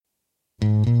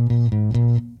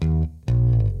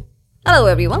Hello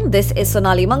everyone, this is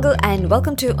Sonali Mangal and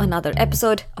welcome to another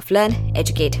episode of Learn,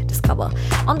 Educate, Discover.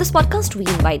 On this podcast, we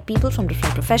invite people from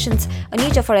different professions on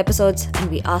each of our episodes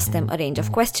and we ask them a range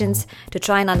of questions to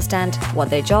try and understand what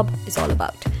their job is all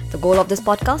about. The goal of this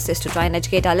podcast is to try and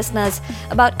educate our listeners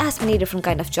about as many different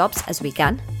kind of jobs as we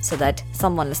can so that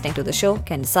someone listening to the show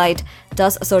can decide,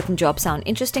 does a certain job sound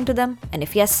interesting to them? And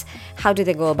if yes, how do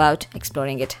they go about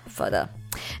exploring it further?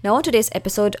 Now, on today's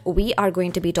episode, we are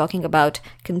going to be talking about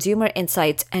consumer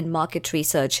insights and market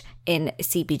research in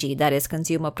CPG, that is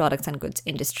consumer products and goods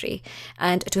industry.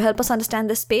 And to help us understand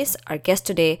this space, our guest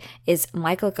today is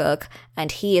Michael Kirk,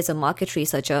 and he is a market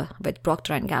researcher with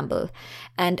Procter & Gamble.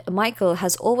 And Michael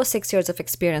has over 6 years of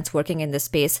experience working in this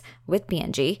space with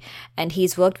P&G, and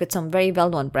he's worked with some very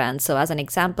well-known brands. So as an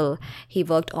example, he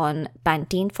worked on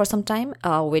Pantene for some time,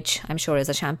 which I'm sure is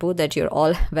a shampoo that you're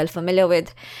all well familiar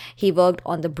with. He worked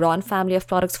on the Braun family of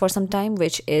products for some time,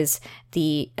 which is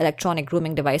the electronic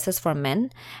grooming devices for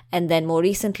men. And then more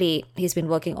recently, he's been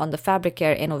working on the fabric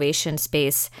care innovation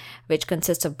space, which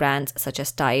consists of brands such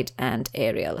as Tide and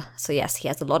Ariel. So yes, he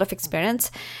has a lot of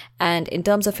experience. And in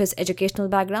terms of his educational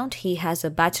background, he has a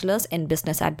bachelor's in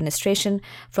business administration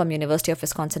from University of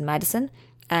Wisconsin-Madison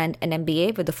and an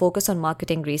MBA with a focus on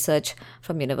marketing research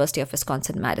from University of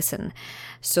Wisconsin-Madison.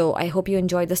 So I hope you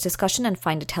enjoyed this discussion and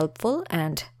find it helpful.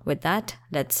 And with that,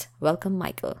 let's welcome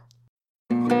Michael.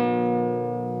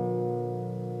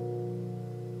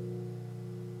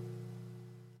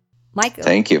 Michael.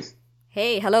 Thank you.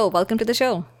 Hey, hello. Welcome to the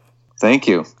show. Thank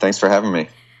you. Thanks for having me.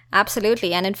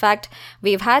 Absolutely. And in fact,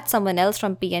 we've had someone else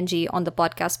from P&G on the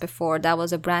podcast before that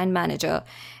was a brand manager.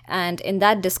 And in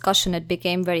that discussion, it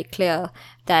became very clear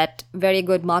that very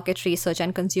good market research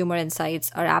and consumer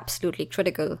insights are absolutely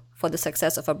critical for the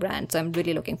success of a brand. So I'm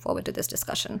really looking forward to this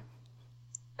discussion.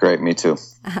 Great. Me too.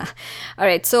 All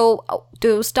right. So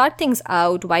to start things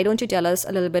out, why don't you tell us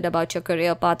a little bit about your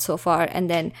career path so far and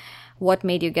then what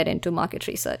made you get into market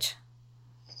research?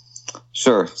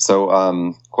 Sure. So,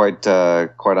 quite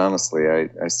honestly,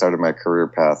 I started my career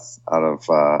path out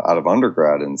of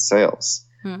undergrad in sales,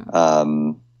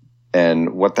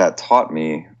 and what that taught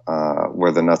me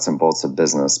were the nuts and bolts of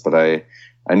business. But I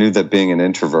knew that being an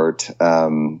introvert,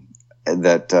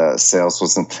 that sales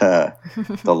wasn't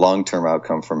the long-term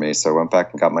outcome for me. So I went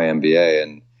back and got my MBA,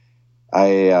 and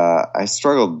I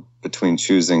struggled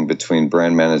choosing between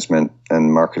brand management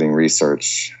and marketing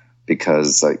research.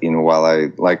 Because, while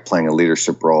I like playing a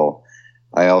leadership role,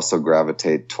 I also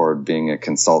gravitate toward being a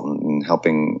consultant and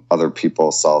helping other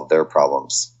people solve their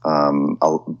problems.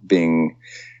 Being,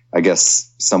 I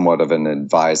guess, somewhat of an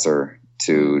advisor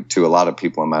to a lot of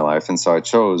people in my life. And so I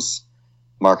chose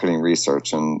marketing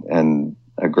research, and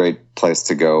a great place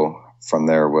to go from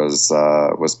there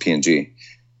was P&G.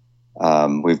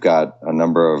 We've got a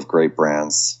number of great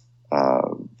brands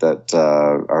that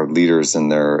are leaders in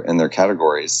their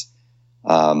categories.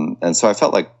 And so I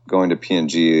felt like going to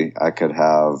P&G, I could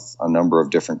have a number of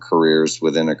different careers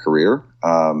within a career,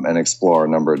 and explore a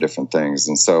number of different things.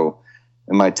 And so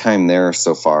in my time there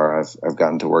so far, I've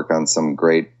gotten to work on some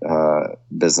great,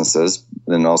 businesses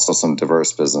and also some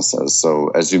diverse businesses. So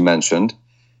as you mentioned,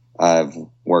 I've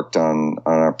worked on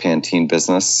our Pantene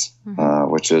business,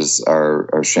 which is our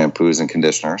shampoos and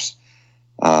conditioners.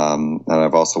 And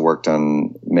I've also worked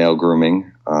on male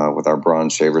grooming with our Braun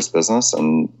Shavers business,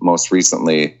 and most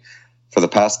recently, for the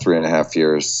past 3.5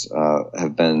 years,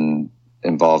 have been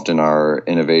involved in our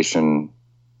innovation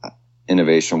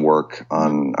work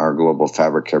on our global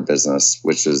fabric care business,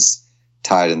 which is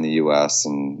Tide in the U.S.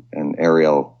 and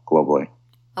Ariel globally.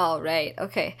 Oh, right.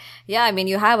 Okay. Yeah, I mean,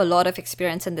 you have a lot of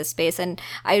experience in this space. And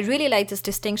I really like this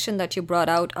distinction that you brought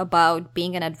out about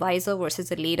being an advisor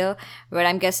versus a leader, where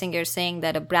I'm guessing you're saying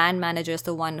that a brand manager is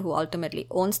the one who ultimately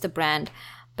owns the brand.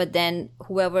 But then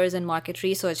whoever is in market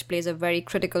research plays a very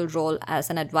critical role as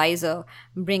an advisor,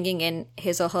 bringing in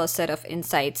his or her set of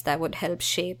insights that would help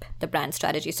shape the brand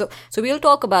strategy. So we'll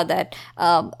talk about that.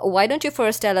 Why don't you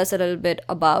first tell us a little bit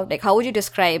about, how would you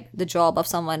describe the job of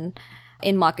someone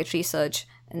in market research,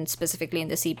 and specifically in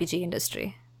the CPG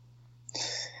industry?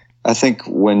 I think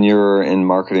when you're in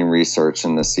marketing research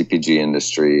in the CPG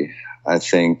industry, I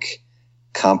think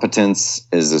competence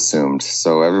is assumed.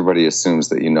 So everybody assumes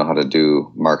that you know how to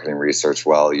do marketing research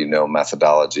well, you know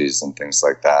methodologies and things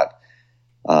like that.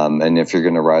 And if you're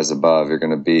going to rise above, you're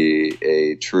going to be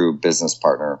a true business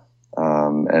partner,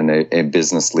 and a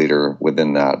business leader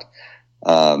within that.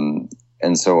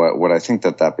 And so what I think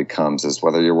that becomes is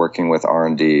whether you're working with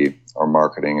R&D or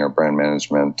marketing or brand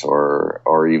management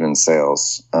or even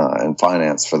sales and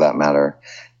finance for that matter,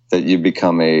 that you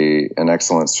become an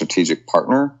excellent strategic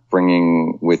partner,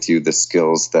 bringing with you the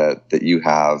skills that you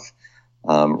have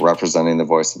representing the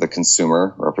voice of the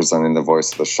consumer, representing the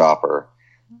voice of the shopper,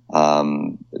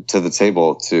 to the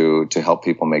table to help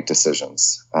people make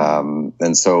decisions.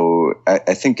 And so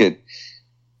I think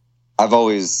I've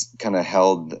always kind of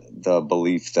held the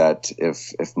belief that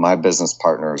if my business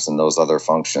partners and those other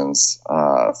functions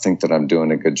think that I'm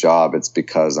doing a good job, it's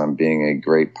because I'm being a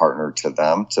great partner to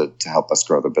them to help us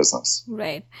grow the business.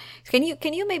 Right. Can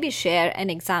you maybe share an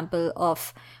example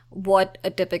of what a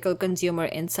typical consumer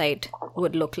insight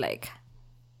would look like?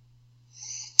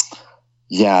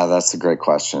 Yeah, that's a great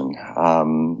question.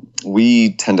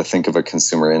 We tend to think of a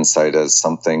consumer insight as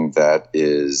something that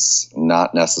is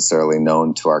not necessarily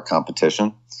known to our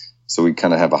competition. So we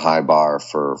kind of have a high bar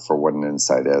for what an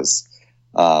insight is.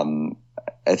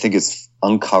 I think it's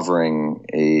uncovering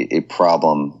a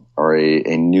problem or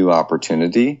a new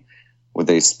opportunity with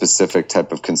a specific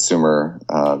type of consumer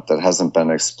that hasn't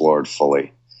been explored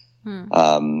fully.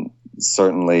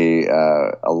 Certainly,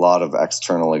 a lot of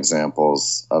external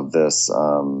examples of this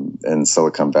in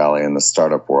Silicon Valley and the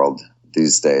startup world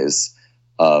these days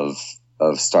of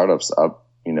startups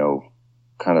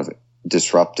kind of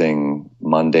disrupting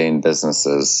mundane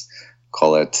businesses.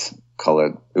 Call it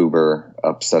Uber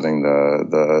upsetting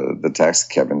the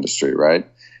taxi cab industry, right?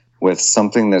 With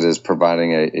something that is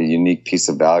providing a unique piece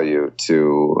of value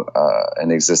to an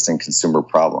existing consumer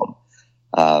problem.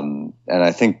 And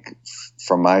I think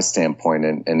from my standpoint,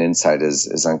 an insight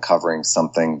is uncovering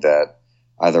something that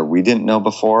either we didn't know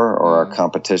before or our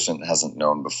competition hasn't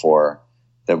known before,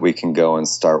 that we can go and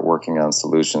start working on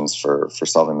solutions for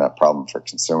solving that problem for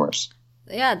consumers.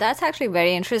 Yeah, that's actually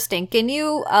very interesting. Can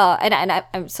you, and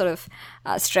I'm sort of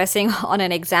stressing on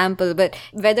an example, but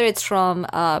whether it's from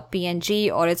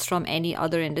P&G or it's from any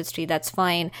other industry, that's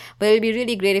fine. But it'd be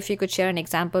really great if you could share an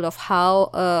example of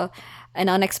how an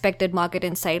unexpected market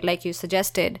insight, like you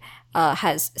suggested,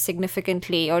 has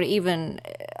significantly, or even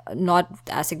not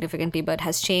as significantly, but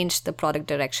has changed the product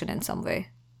direction in some way.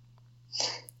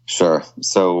 Sure.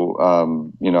 So,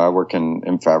 I work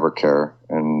in fabric care,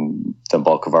 and the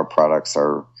bulk of our products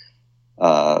are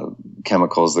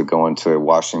chemicals that go into a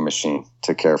washing machine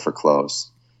to care for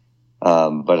clothes.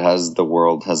 But as the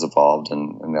world has evolved,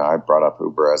 and I brought up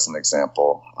Uber as an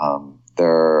example,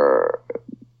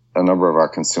 a number of our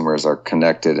consumers are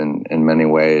connected in many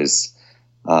ways,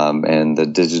 and the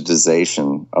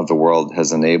digitization of the world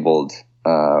has enabled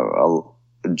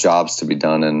jobs to be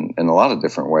done in a lot of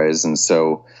different ways. And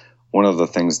so one of the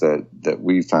things that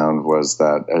we found was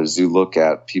that as you look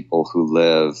at people who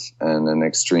live in an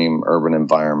extreme urban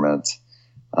environment,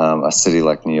 a city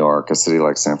like New York, a city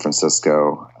like San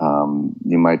Francisco,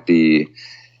 you might be,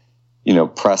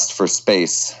 pressed for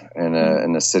space in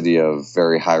a city of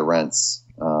very high rents,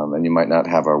 and you might not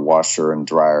have a washer and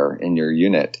dryer in your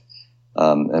unit.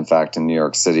 In fact, in New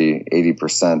York City,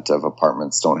 80% of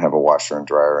apartments don't have a washer and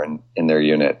dryer in their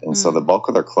unit. And so the bulk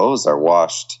of their clothes are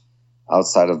washed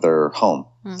outside of their home.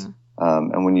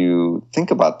 And when you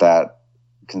think about that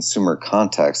consumer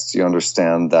context, you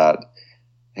understand that,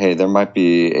 hey, there might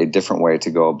be a different way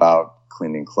to go about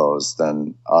cleaning clothes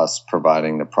than us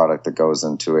providing the product that goes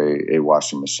into a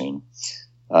washing machine.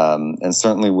 And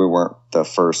certainly we weren't the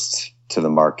first to the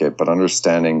market, but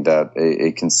understanding that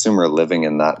a consumer living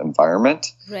in that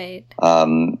environment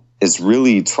is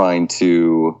really trying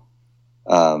to,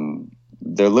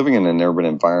 they're living in an urban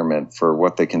environment for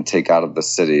what they can take out of the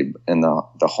city, and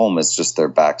the home is just their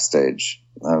backstage.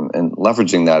 And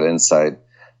leveraging that insight,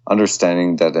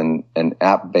 understanding that an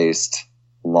app-based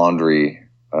laundry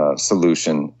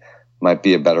solution might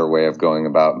be a better way of going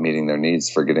about meeting their needs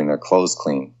for getting their clothes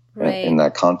clean in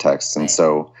that context. And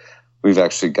so we've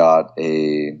actually got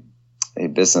a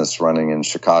business running in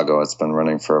Chicago. It's been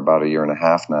running for about a year and a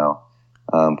half now,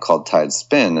 called Tide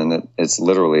Spin, and it's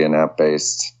literally an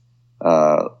app-based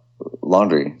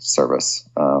laundry service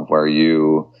where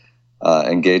you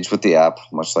engage with the app,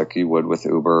 much like you would with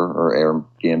Uber or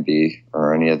Airbnb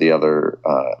or any of the other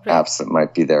apps that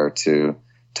might be there to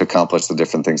accomplish the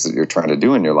different things that you're trying to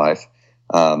do in your life.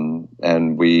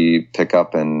 And we pick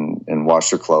up and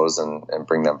wash your clothes and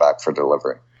bring them back for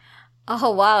delivery.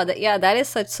 Oh, wow. That is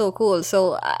so cool.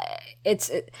 So it's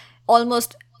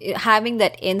almost having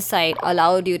that insight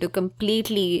allowed you to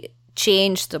completely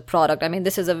change the product. I mean,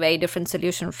 this is a very different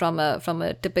solution from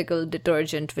a typical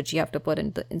detergent, which you have to put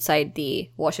inside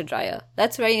the washer dryer.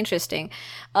 That's very interesting.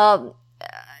 I'm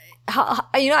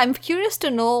curious to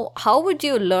know, how would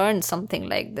you learn something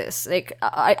like this? Like,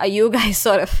 are you guys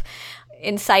sort of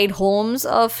inside homes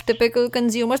of typical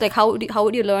consumers? Like, how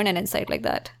would you learn an insight like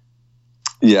that?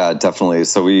 Yeah, definitely.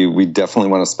 So we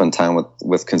definitely want to spend time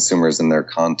with consumers in their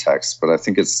context, but I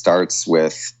think it starts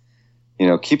with,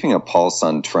 keeping a pulse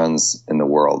on trends in the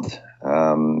world.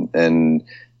 And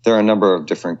there are a number of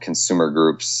different consumer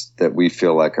groups that we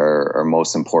feel like are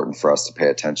most important for us to pay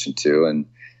attention to.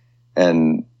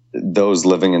 And those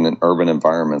living in urban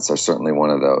environments are certainly one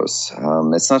of those.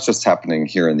 It's not just happening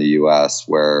here in the U.S.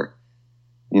 where,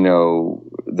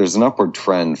 there's an upward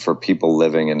trend for people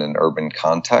living in an urban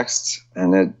context.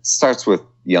 And it starts with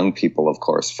young people, of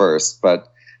course, first. But,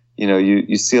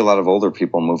 you see a lot of older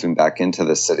people moving back into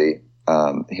the city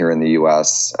here in the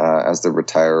U.S. As they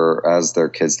retire, as their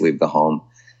kids leave the home,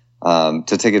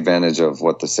 to take advantage of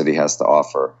what the city has to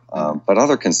offer. But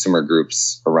other consumer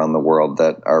groups around the world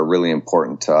that are really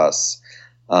important to us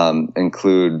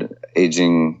include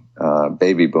aging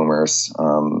baby boomers,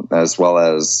 as well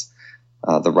as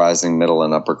the rising middle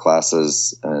and upper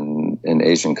classes in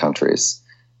Asian countries.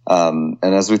 And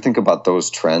as we think about those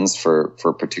trends for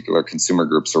particular consumer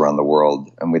groups around the world,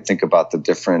 and we think about the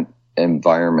different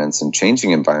environments and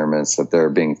changing environments that they're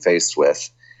being faced with,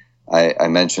 I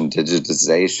mentioned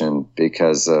digitization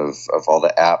because of all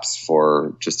the apps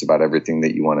for just about everything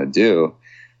that you want to do.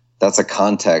 That's a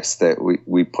context that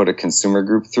we put a consumer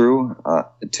group through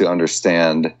to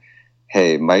understand,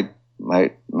 hey, might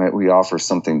we offer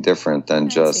something different than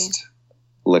just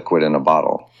liquid in a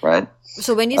bottle, right?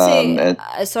 So when you say,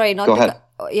 sorry,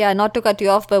 not to cut you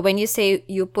off, but when you say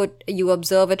you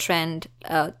observe a trend,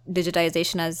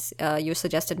 digitization, as you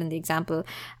suggested in the example,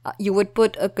 you would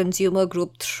put a consumer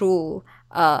group through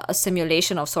a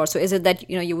simulation of sorts. So is it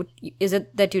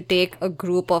that you take a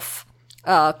group of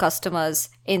customers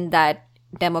in that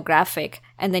demographic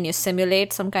and then you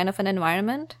simulate some kind of an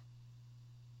environment?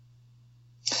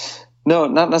 No,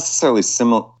 not necessarily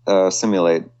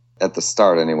simulate at the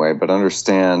start anyway, but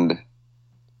understand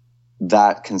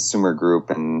that consumer group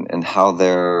and how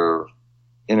they're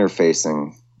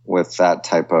interfacing with that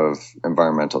type of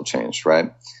environmental change,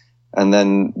 right? And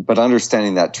then, but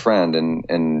understanding that trend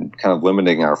and kind of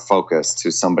limiting our focus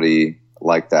to somebody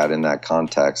like that in that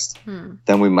context,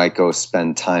 then we might go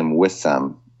spend time with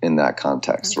them in that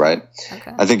context, right?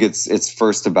 Okay. I think it's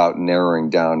first about narrowing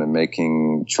down and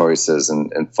making choices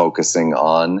and focusing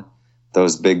on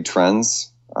those big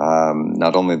trends,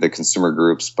 not only the consumer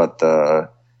groups, but the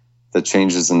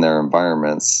changes in their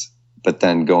environments, but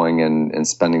then going and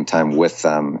spending time with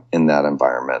them in that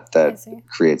environment that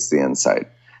creates the insight.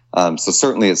 So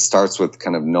certainly it starts with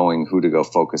kind of knowing who to go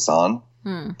focus on,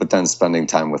 but then spending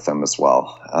time with them as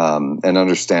well, and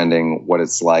understanding what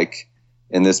it's like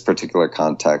in this particular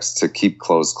context to keep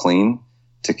clothes clean,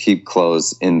 to keep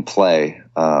clothes in play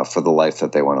for the life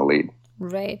that they want to lead.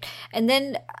 Right. And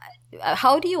then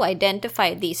how do you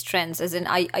identify these trends? As in,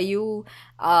 are you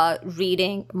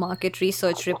reading market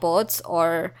research reports,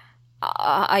 or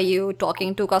are you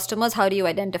talking to customers? How do you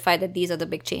identify that these are the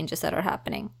big changes that are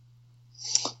happening?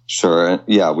 Sure.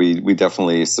 Yeah, we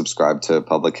definitely subscribe to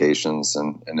publications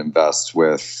and invest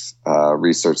with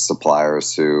research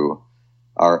suppliers who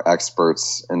are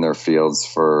experts in their fields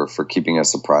for keeping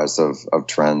us apprised of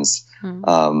trends.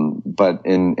 But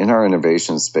in our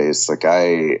innovation space, like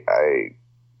I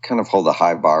kind of hold a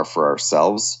high bar for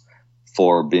ourselves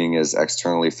for being as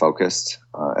externally focused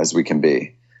as we can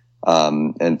be,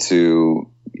 and to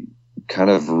kind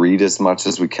of read as much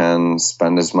as we can,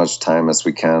 spend as much time as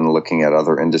we can looking at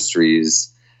other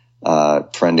industries,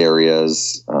 trend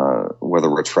areas, whether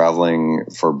we're traveling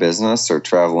for business or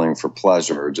traveling for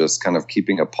pleasure, just kind of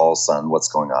keeping a pulse on what's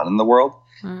going on in the world,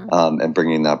 and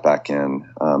bringing that back in.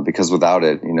 Because without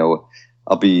it,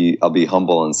 I'll be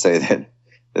humble and say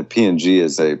that P&G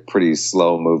is a pretty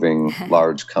slow moving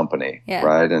large company,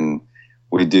 right? And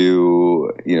we do,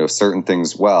 certain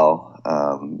things well,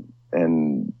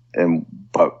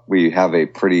 but we have a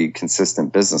pretty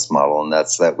consistent business model, and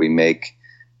that's that we make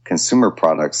consumer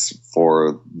products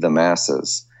for the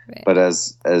masses. Right. But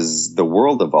as the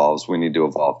world evolves, we need to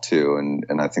evolve too,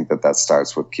 and I think that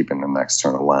starts with keeping an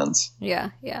external lens.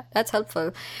 Yeah, that's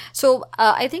helpful. So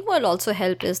I think what will also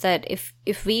help is that if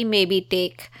we maybe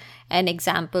take an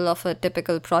example of a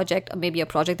typical project, or maybe a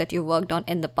project that you worked on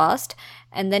in the past,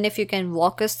 and then if you can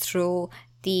walk us through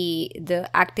the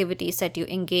activities that you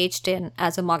engaged in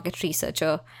as a market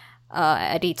researcher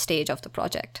at each stage of the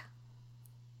project.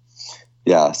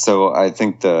 Yeah, so I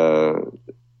think I'll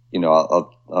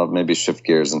maybe shift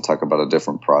gears and talk about a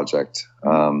different project,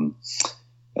 and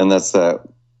that's that.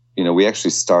 We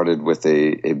actually started with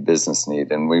a business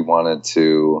need, and we wanted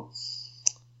to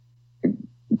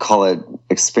call it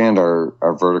expand our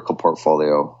vertical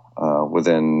portfolio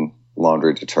within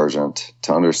laundry detergent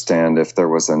to understand if there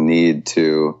was a need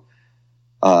to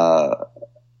offer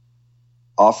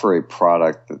a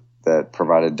product that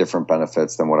provided different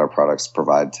benefits than what our products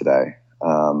provide today.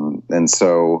 And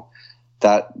so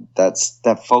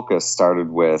that focus started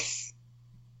with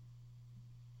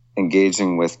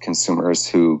engaging with consumers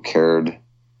who cared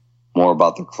more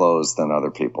about their clothes than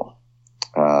other people.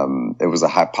 It was a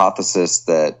hypothesis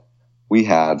that we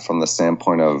had from the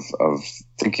standpoint of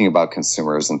thinking about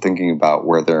consumers and thinking about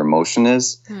where their emotion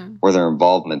is, where their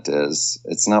involvement is.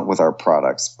 It's not with our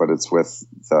products, but it's with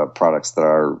the products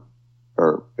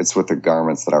it's with the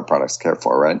garments that our products care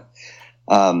for, right?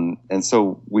 And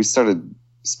so we started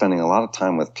spending a lot of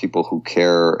time with people who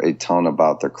care a ton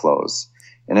about their clothes.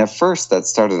 And at first that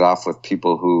started off with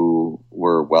people who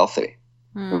were wealthy,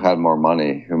 who had more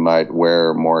money, who might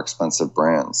wear more expensive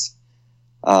brands.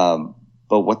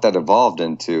 But what that evolved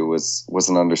into was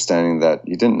an understanding that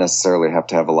you didn't necessarily have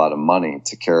to have a lot of money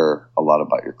to care a lot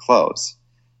about your clothes.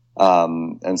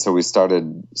 And so we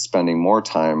started spending more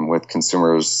time with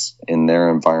consumers in their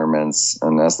environments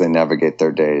and as they navigate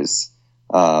their days,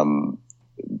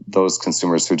 those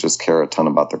consumers who just care a ton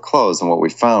about their clothes. And what we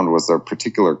found was there are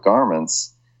particular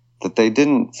garments that they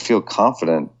didn't feel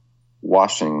confident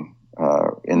washing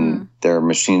in their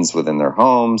machines within their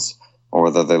homes, or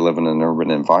whether they live in an urban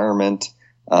environment,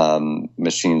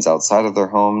 machines outside of their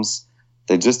homes.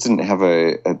 They just didn't have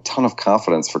a ton of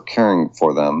confidence for caring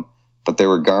for them, but they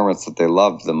were garments that they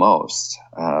loved the most.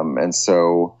 And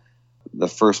so the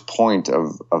first point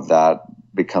of that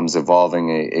becomes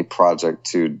evolving a project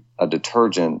to a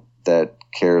detergent that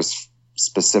cares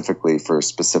specifically for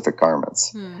specific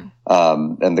garments.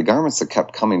 And the garments that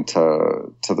kept coming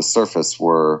to the surface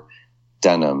were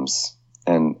denims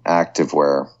and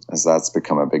activewear, as that's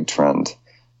become a big trend.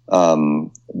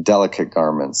 Delicate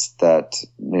garments that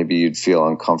maybe you'd feel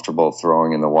uncomfortable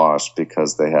throwing in the wash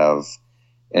because they have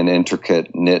an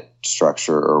intricate knit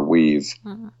structure or weave,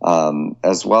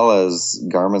 as well as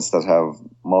garments that have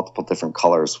multiple different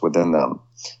colors within them.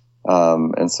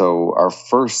 And so our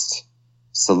first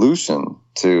solution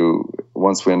to,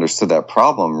 once we understood that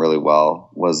problem really well,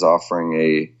 was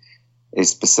offering a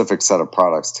specific set of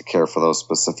products to care for those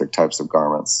specific types of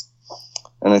garments.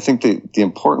 And I think the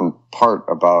important part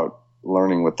about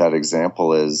learning with that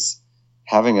example is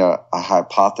having a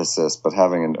hypothesis, but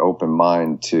having an open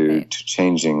mind to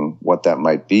changing what that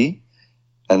might be.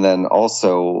 And then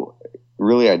also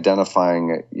really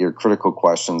identifying your critical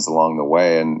questions along the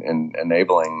way and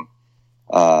enabling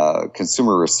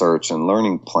consumer research and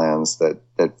learning plans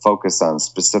that focus on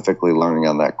specifically learning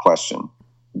on that question.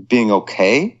 Being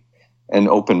okay and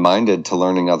open-minded to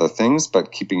learning other things,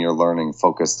 but keeping your learning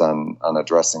focused on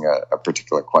addressing a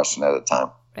particular question at a time.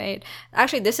 Right.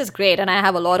 Actually, this is great. And I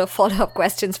have a lot of follow-up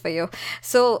questions for you.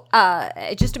 So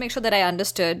just to make sure that I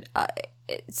understood,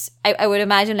 I would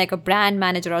imagine like a brand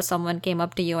manager or someone came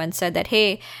up to you and said that,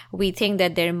 hey, we think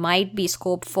that there might be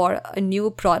scope for a new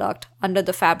product under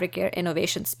the fabric care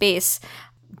innovation space.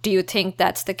 Do you think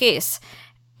that's the case?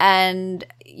 And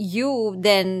you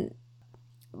then,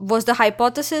 was the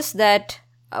hypothesis that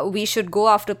we should go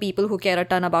after people who care a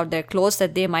ton about their clothes,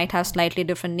 that they might have slightly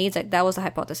different needs? Like that was the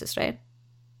hypothesis, right?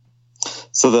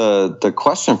 So the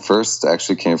question first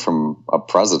actually came from a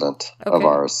president of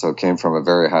ours. So it came from a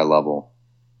very high level.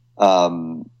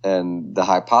 And the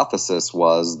hypothesis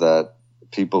was that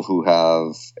people who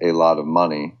have a lot of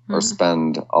money or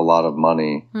spend a lot of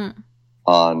money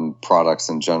on products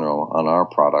in general, on our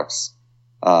products,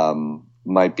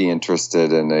 might be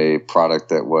interested in a product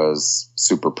that was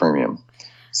super premium.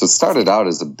 So it started out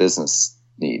as a business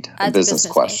need, a business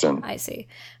question. Need. I see.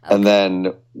 Okay. And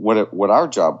then what our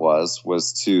job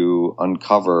was to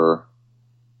uncover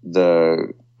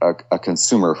a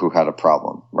consumer who had a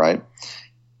problem, right?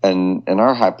 And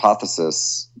our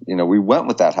hypothesis, we went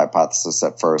with that hypothesis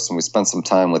at first, and we spent some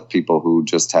time with people who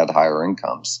just had higher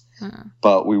incomes,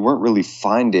 but we weren't really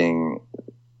finding,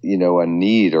 a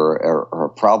need or a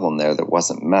problem there that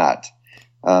wasn't met.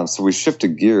 So we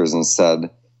shifted gears and said,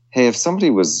 hey, if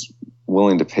somebody was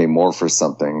willing to pay more for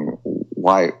something,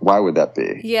 why would that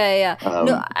be? Yeah.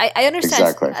 No, I understand.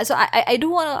 Exactly. So I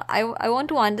want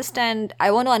to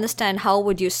understand how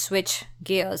would you switch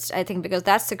gears, I think, because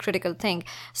that's the critical thing.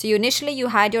 So initially you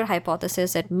had your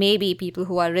hypothesis that maybe people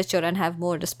who are richer and have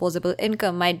more disposable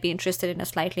income might be interested in a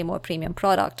slightly more premium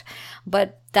product,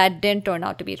 but that didn't turn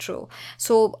out to be true.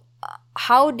 So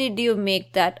how did you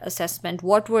make that assessment?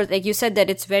 What were, like you said, that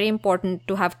it's very important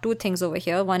to have two things over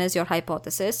here. One is your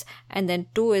hypothesis, and then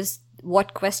two is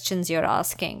what questions you're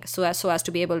asking so as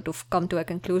to be able to come to a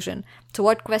conclusion. So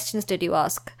what questions did you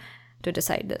ask to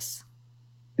decide this?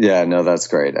 Yeah, no, that's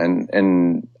great.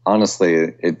 And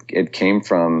honestly, it came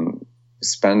from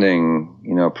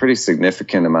spending, a pretty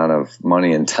significant amount of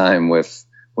money and time with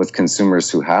consumers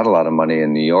who had a lot of money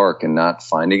in New York and not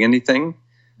finding anything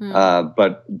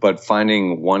But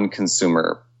finding one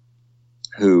consumer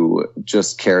who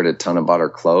just cared a ton about her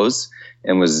clothes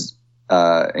and was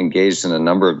engaged in a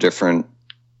number of different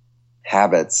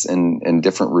habits and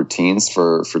different routines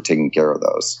for taking care of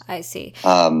those. I see.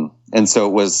 And so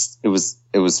it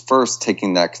was first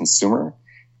taking that consumer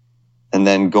and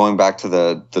then going back to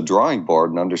the drawing board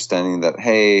and understanding that,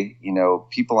 hey,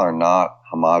 people are not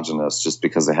homogenous just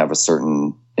because they have a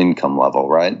certain income level,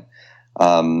 right?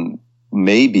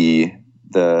 Maybe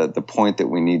the point that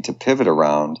we need to pivot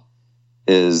around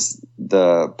is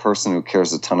the person who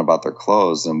cares a ton about their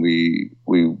clothes. And we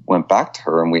went back to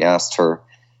her and we asked her,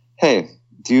 hey,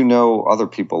 do you know other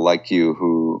people like you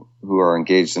who are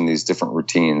engaged in these different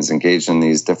routines, engaged in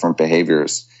these different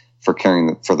behaviors for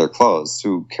caring for their clothes,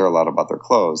 who care a lot about their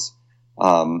clothes?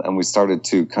 And we started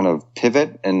to kind of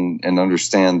pivot and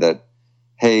understand that,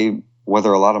 hey,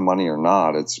 whether a lot of money or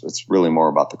not, it's really more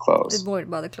about the clothes. It's more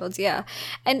about the clothes, yeah.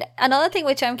 And another thing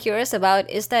which I'm curious about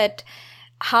is that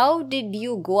how did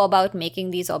you go about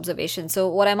making these observations? So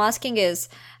what I'm asking is,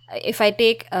 if I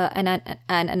take an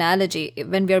analogy,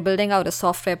 when we are building out a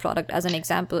software product as an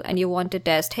example, and you want to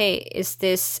test, hey, is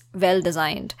this well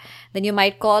designed? Then you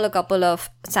might call a couple of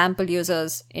sample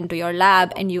users into your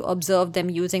lab and you observe them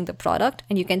using the product,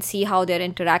 and you can see how they're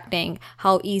interacting,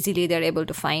 how easily they're able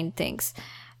to find things.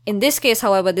 In this case,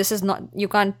 however, this is not, you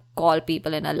can't call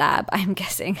people in a lab, I'm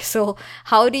guessing. So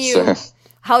how do you... Sure.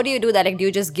 How do you do that? Like, do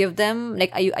you just give them,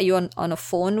 like, are you on a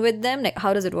phone with them? Like,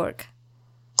 how does it work?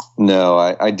 No,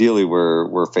 ideally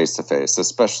we're face to face,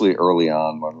 especially early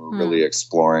on when we're really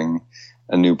exploring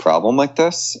a new problem like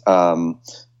this.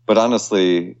 But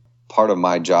honestly, part of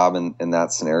my job in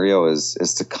that scenario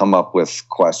is to come up with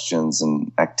questions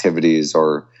and activities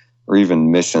or even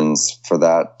missions for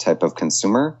that type of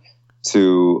consumer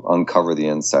to uncover the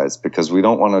insights, because we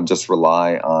don't want to just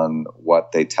rely on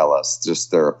what they tell us, just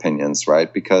their opinions,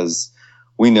 right? Because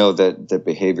we know that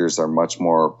behaviors are much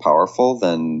more powerful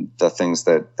than the things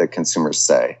that consumers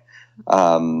say.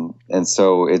 And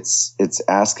so it's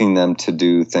asking them to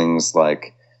do things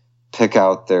like pick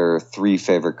out their 3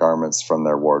 favorite garments from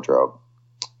their wardrobe.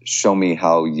 Show me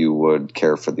how you would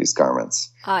care for these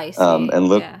garments. I see. And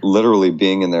literally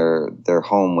being in their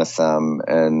home with them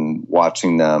and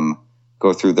watching them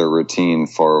go through their routine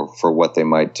for what they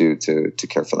might do to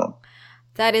care for them.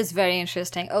 That is very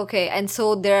interesting. Okay. And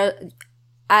so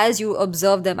as you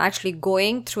observe them actually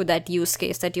going through that use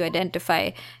case that you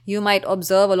identify, you might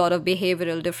observe a lot of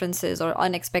behavioral differences or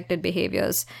unexpected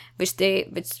behaviors,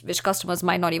 which customers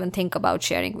might not even think about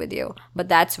sharing with you. But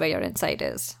that's where your insight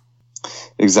is.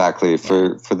 Exactly.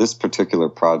 For this particular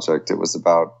project, it was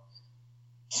about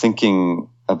thinking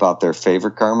about their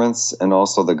favorite garments and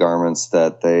also the garments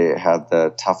that they had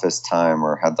the toughest time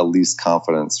or had the least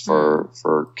confidence for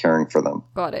caring for them.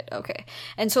 Got it. Okay.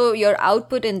 And so your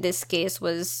output in this case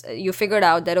was you figured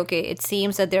out that, okay, it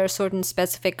seems that there are certain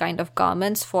specific kind of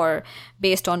garments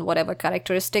based on whatever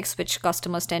characteristics which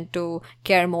customers tend to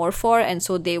care more for. And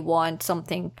so they want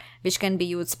something which can be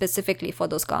used specifically for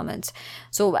those garments.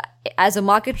 So as a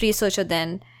market researcher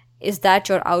then, is that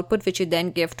your output, which you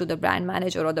then give to the brand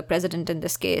manager or the president in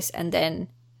this case, and then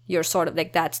you're sort of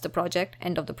like, that's the project,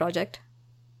 end of the project?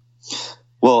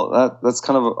 Well, that's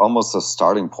kind of almost a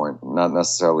starting point, not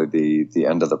necessarily the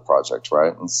end of the project,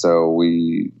 right? And so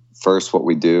what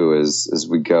we do is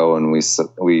we go and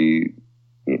we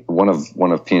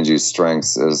one of P&G's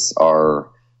strengths is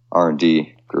our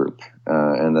R&D group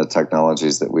and the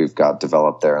technologies that we've got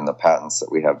developed there and the patents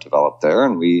that we have developed there,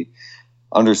 and we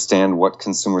understand what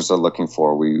consumers are looking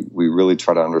for. We really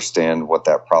try to understand what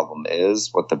that problem is,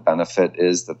 what the benefit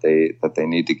is that they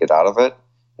need to get out of it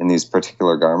in these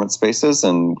particular garment spaces,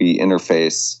 and we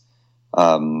interface.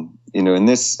 In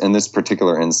this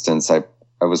particular instance, I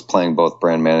was playing both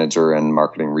brand manager and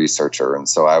marketing researcher, and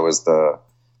so I was the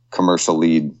commercial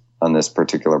lead on this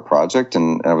particular project,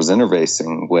 and I was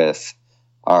interfacing with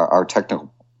our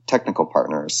technical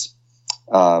partners.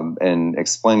 And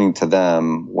explaining to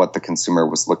them what the consumer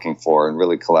was looking for and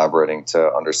really collaborating to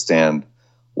understand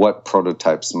what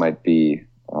prototypes might be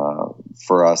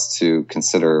for us to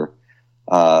consider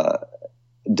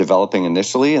developing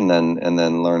initially and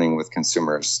then learning with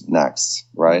consumers next,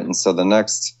 right? And so the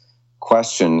next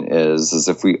question is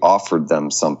if we offered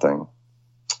them something,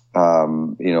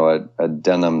 a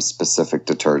denim specific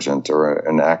detergent or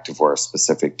an activewear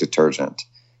specific detergent,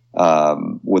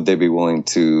 would they be willing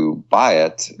to buy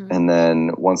it? Mm-hmm. And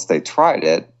then once they tried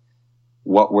it,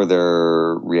 what were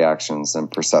their reactions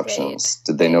and perceptions? Great.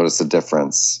 Did they notice a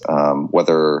difference,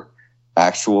 whether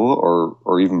actual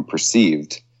or even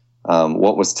perceived?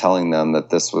 What was telling them that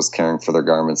this was caring for their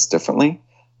garments differently?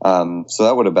 So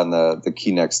that would have been the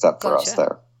key next step for us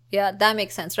there. Yeah, that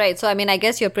makes sense, right? So, I mean, I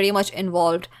guess you're pretty much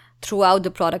involved throughout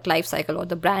the product lifecycle or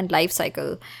the brand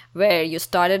lifecycle, where you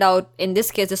started out, in this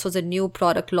case, this was a new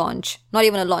product launch, not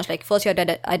even a launch, like first you had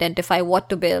to identify what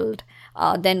to build.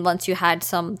 Then once you had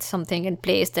something in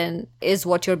place, then is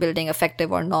what you're building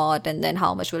effective or not? And then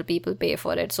how much will people pay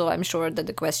for it? So I'm sure that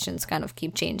the questions kind of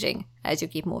keep changing as you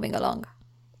keep moving along.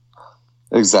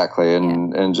 Exactly.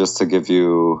 And just to give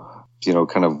you,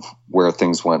 kind of where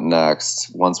things went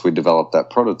next, once we developed that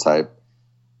prototype,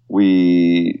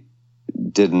 we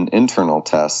did an internal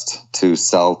test to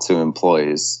sell to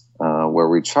employees where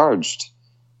we charged,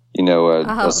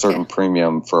 a certain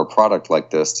premium for a product like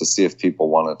this to see if people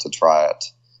wanted to try it.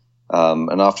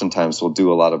 And oftentimes we'll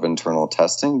do a lot of internal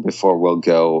testing before we'll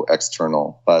go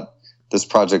external. But this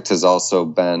project has also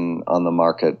been on the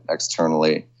market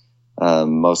externally,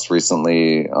 most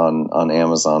recently on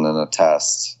Amazon in a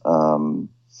test from,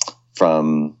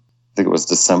 I think it was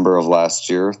December of last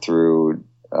year through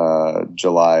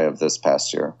July of this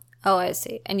past year. Oh, I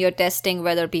see. And you're testing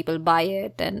whether people buy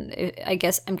it, and I'm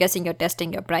guessing you're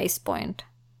testing your price point.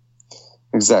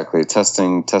 Exactly.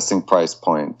 Testing price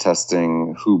point,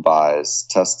 testing who buys,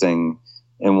 testing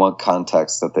in what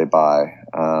context that they buy,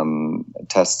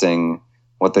 testing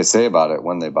what they say about it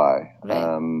when they buy.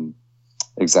 Right.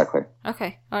 Exactly.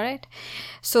 Okay. All right.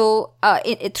 So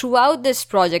throughout this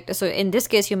project, so in this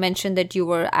case, you mentioned that you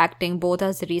were acting both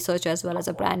as a researcher as well as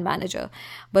a brand manager.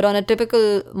 But on a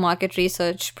typical market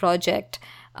research project,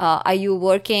 are you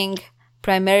working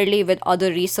primarily with other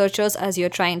researchers as you're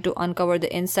trying to uncover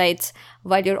the insights,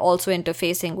 while you're also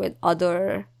interfacing with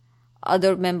other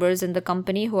members in the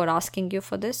company who are asking you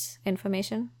for this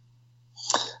information?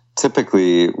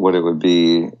 Typically, what it would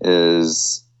be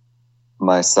is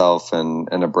myself and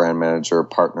a brand manager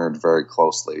partnered very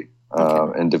closely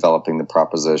in developing the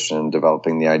proposition,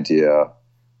 developing the idea,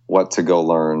 what to go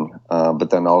learn,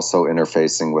 but then also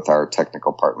interfacing with our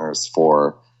technical partners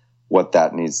for what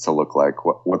that needs to look like,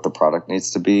 what the product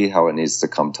needs to be, how it needs to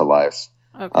come to life.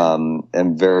 Okay.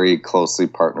 And very closely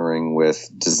partnering with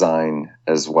design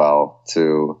as well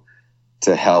to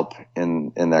help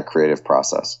in that creative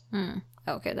process.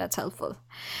 Okay, that's helpful.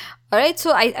 All right,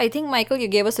 so I think, Michael, you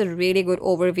gave us a really good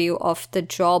overview of the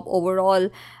job overall.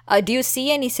 Do you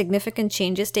see any significant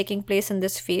changes taking place in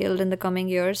this field in the coming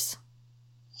years?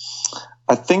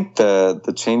 I think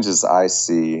the changes I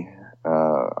see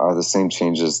are the same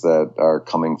changes that are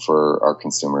coming for our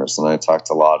consumers. And I talked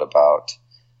a lot about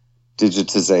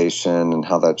digitization and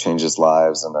how that changes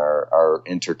lives and our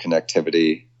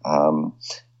interconnectivity.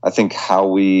 I think how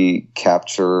we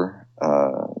capture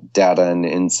data and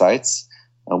insights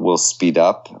will speed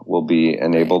up, will be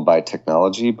enabled by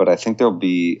technology, but I think there'll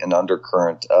be an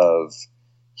undercurrent of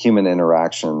human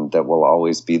interaction that will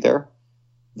always be there,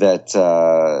 that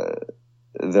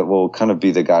will kind of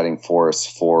be the guiding force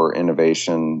for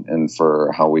innovation and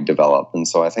for how we develop. And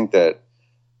so I think that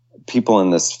people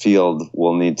in this field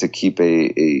will need to keep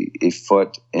a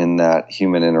foot in that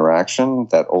human interaction,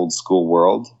 that old school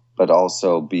world, but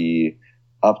also be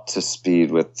up to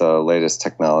speed with the latest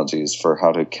technologies for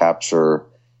how to capture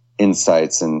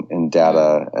insights and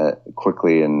data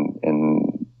quickly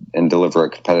and deliver a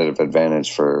competitive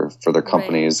advantage for their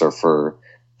companies or for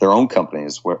their own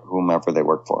companies, whomever they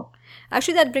work for.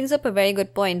 Actually, that brings up a very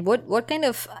good point. What kind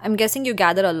of, I'm guessing you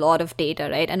gather a lot of data,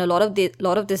 right? And a lot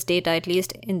of this data, at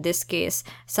least in this case,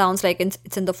 sounds like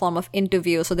it's in the form of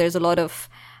interview. So there's a lot of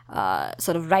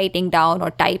sort of writing down or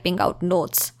typing out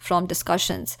notes from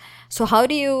discussions. So how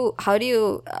do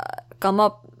you come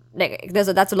up, like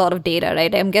that's a lot of data,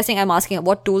 right? I'm guessing I'm asking,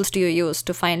 what tools do you use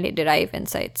to finally derive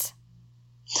insights?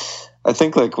 I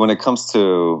think like when it comes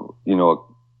to,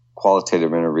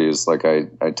 qualitative interviews, like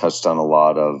I touched on a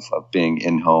lot of being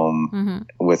in home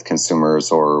with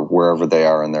consumers or wherever they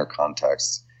are in their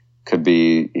context. Could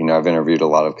be, I've interviewed a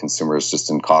lot of consumers just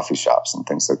in coffee shops and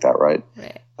things like that, right?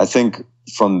 I think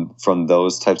from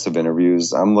those types of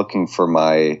interviews, I'm looking for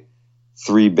my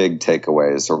 3 big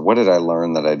takeaways, or what did I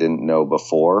learn that I didn't know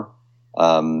before?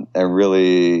 And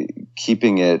really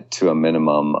keeping it to a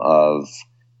minimum of,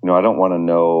 I don't want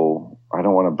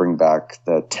to bring back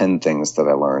the 10 things that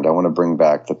I learned. I want to bring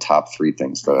back the top 3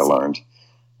 things that I learned,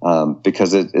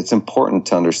 because it's important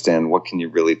to understand what can you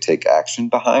really take action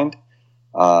behind.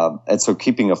 And so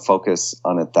keeping a focus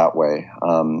on it that way.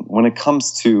 When it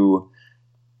comes to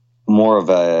more of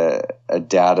a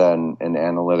data and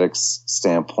analytics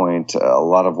standpoint, a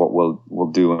lot of what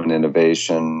we'll do in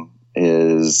innovation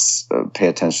is pay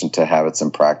attention to habits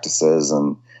and practices,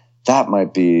 and that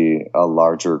might be a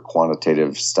larger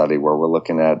quantitative study where we're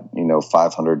looking at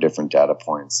 500 different data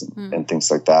points and things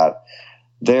like that.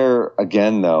 There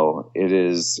again, though, it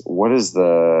is what is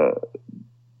the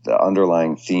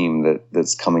underlying theme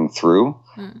that's coming through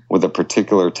with a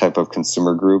particular type of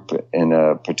consumer group in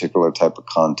a particular type of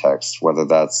context, whether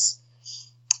that's,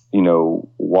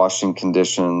 washing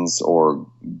conditions or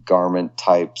garment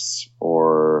types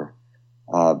or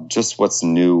just what's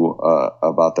new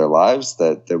about their lives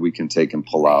that we can take and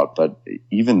pull out. But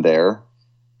even there,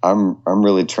 I'm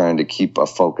really trying to keep a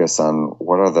focus on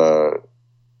what are the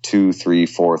 2, 3,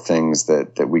 4 things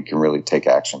that we can really take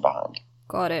action behind.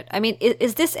 Got it. I mean,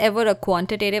 is this ever a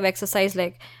quantitative exercise?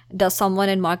 Like, does someone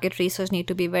in market research need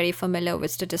to be very familiar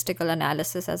with statistical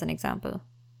analysis, as an example?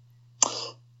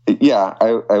 Yeah,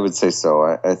 I would say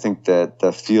so. I think that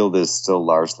the field is still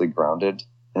largely grounded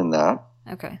in that.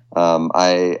 Okay.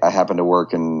 I happen to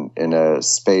work in a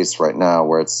space right now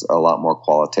where it's a lot more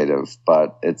qualitative,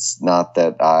 but it's not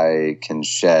that I can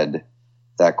shed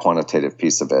that quantitative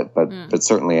piece of it, but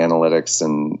certainly analytics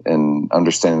and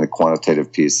understanding the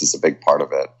quantitative piece is a big part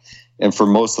of it. And for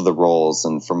most of the roles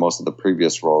and for most of the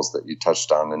previous roles that you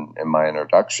touched on in my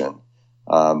introduction,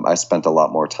 I spent a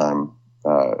lot more time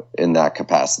in that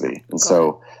capacity. And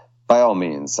so by all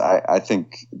means, I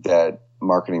think that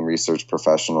marketing research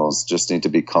professionals just need to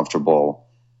be comfortable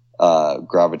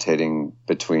gravitating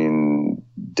between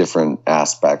different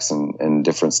aspects and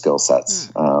different skill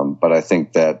sets. But I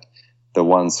think that the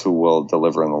ones who will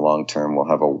deliver in the long term will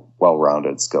have a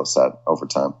well-rounded skill set over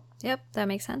time. Yep, that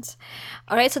makes sense.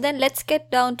 All right, so then let's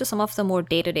get down to some of the more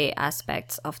day-to-day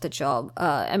aspects of the job.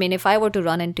 I mean, if I were to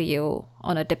run into you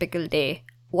on a typical day,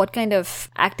 what kind of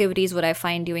activities would I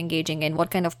find you engaging in? What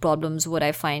kind of problems would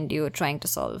I find you trying to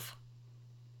solve?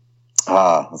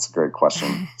 That's a great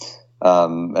question.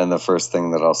 And the first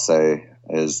thing that I'll say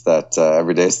is that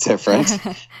every day is different,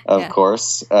 of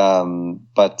course.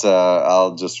 But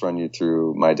I'll just run you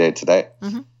through my day today.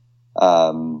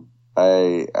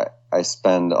 I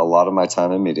spend a lot of my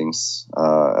time in meetings,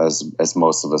 as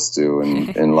most of us do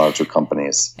in larger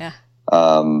companies. Yeah.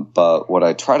 But what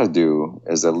I try to do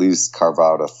is at least carve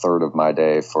out a third of my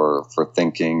day for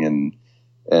thinking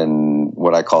and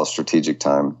what I call strategic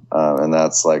time. And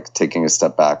that's like taking a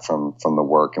step back from the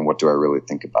work and what do I really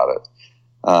think about it.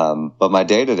 But my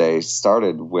day today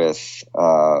started with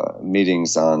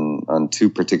meetings on 2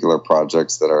 particular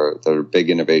projects that are big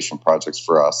innovation projects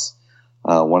for us.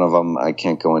 One of them I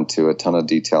can't go into a ton of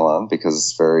detail on because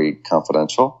it's very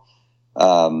confidential.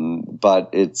 But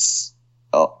it's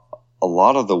a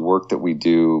lot of the work that we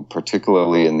do,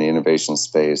 particularly in the innovation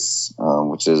space,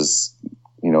 which is,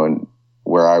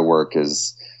 where I work,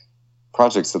 is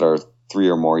projects that are 3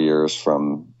 or more years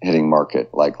from hitting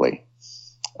market, likely,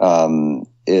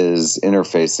 is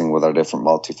interfacing with our different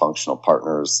multifunctional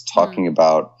partners, talking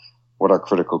about what our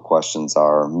critical questions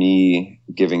are, me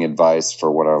giving advice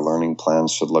for what our learning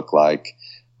plans should look like,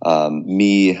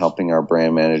 me helping our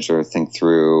brand manager think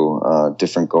through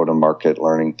different go-to-market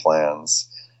learning plans,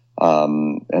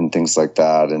 and things like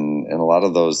that. And a lot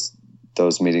of those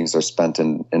meetings are spent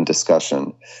in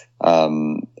discussion.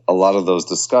 A lot of those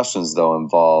discussions, though,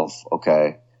 involve,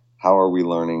 okay, how are we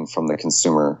learning from the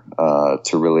consumer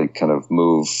to really kind of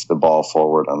move the ball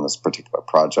forward on this particular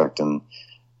project? And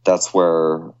that's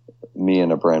where me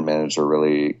and a brand manager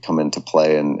really come into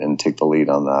play and take the lead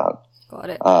on that. Got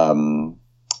it.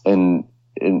 And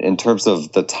in terms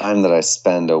of the time that I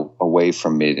spend away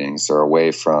from meetings or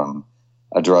away from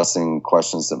addressing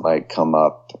questions that might come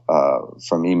up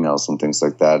from emails and things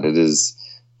like that, it is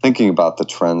thinking about the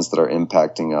trends that are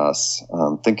impacting us,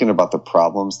 thinking about the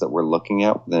problems that we're looking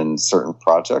at within certain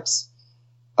projects,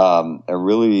 and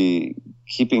really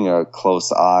keeping a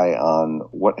close eye on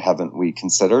what haven't we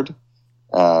considered,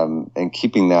 and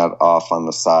keeping that off on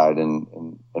the side and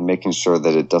making sure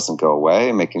that it doesn't go away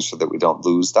and making sure that we don't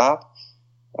lose that.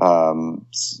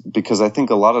 Because I think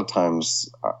a lot of times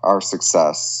our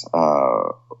success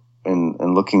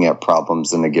in looking at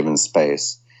problems in a given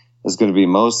space is going to be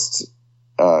most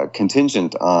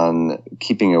contingent on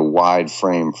keeping a wide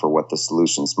frame for what the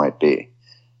solutions might be.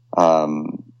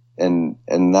 And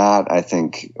that, I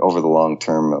think, over the long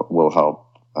term will help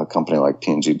a company like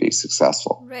P&G be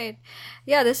successful. Right.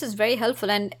 Yeah, this is very helpful.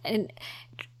 And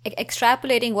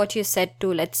extrapolating what you said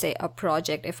to, let's say, a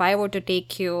project, if I were to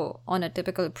take you on a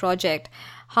typical project,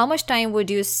 how much time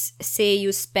would you say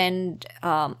you spend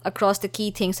across the key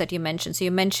things that you mentioned? So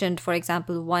you mentioned, for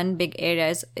example, one big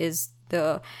area is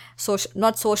the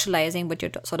not socializing, but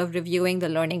you're sort of reviewing the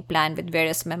learning plan with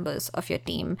various members of your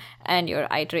team and you're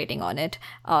iterating on it.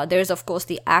 There's, of course,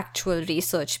 the actual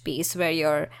research piece where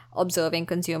you're observing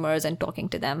consumers and talking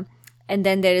to them. And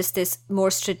then there is this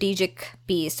more strategic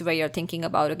piece where you're thinking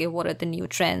about, okay, what are the new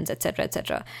trends, et cetera, et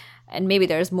cetera. and maybe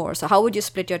there's more. So how would you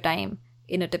split your time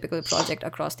in a typical project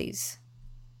across these?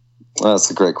 Well, that's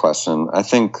a great question. I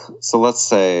think, so let's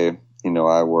say,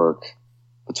 I work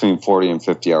between 40 and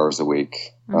 50 hours a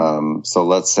week. So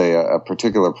let's say a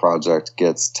particular project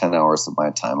gets 10 hours of my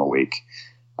time a week.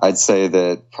 I'd say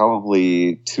that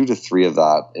probably 2 to 3 of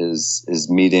that is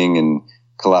meeting and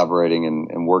collaborating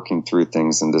and working through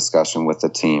things in discussion with the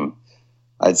team.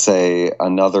 I'd say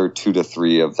another 2 to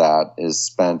 3 of that is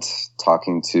spent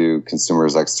talking to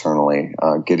consumers externally,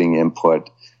 getting input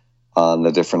on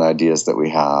the different ideas that we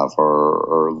have,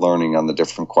 or learning on the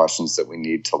different questions that we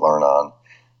need to learn on.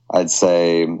 I'd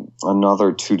say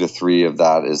another 2 to 3 of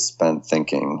that is spent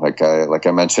thinking. Like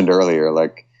I mentioned earlier,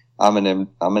 like I'm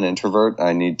an introvert.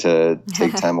 I need to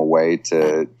take time away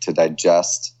to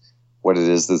digest what it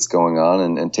is that's going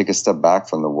on, and take a step back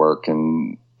from the work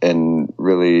and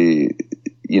really,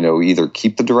 either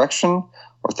keep the direction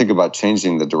or think about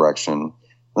changing the direction.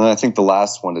 And I think the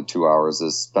last 1 to 2 hours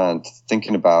is spent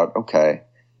thinking about, okay,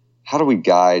 how do we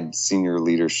guide senior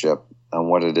leadership on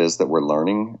what it is that we're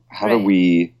learning? How do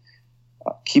we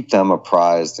keep them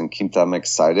apprised and keep them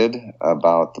excited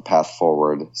about the path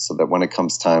forward, so that when it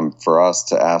comes time for us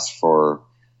to ask for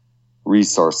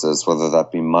resources, whether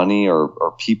that be money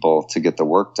or people to get the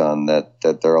work done, that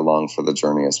they're along for the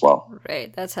journey as well.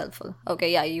 Right. That's helpful.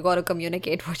 Okay. Yeah. You got to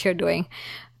communicate what you're doing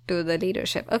to the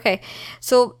leadership. Okay.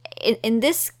 So in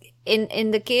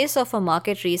the case of a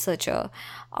market researcher,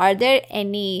 are there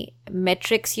any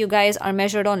metrics you guys are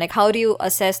measured on? Like, how do you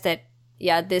assess that,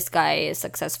 yeah, this guy is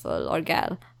successful, or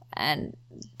gal, and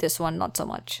this one not so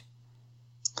much?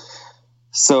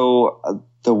 So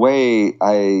the way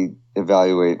I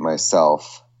evaluate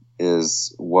myself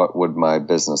is, what would my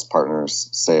business partners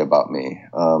say about me?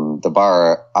 The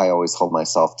bar I always hold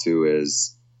myself to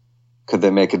is, could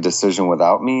they make a decision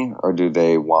without me, or do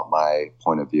they want my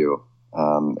point of view?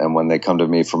 And when they come to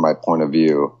me for my point of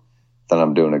view, then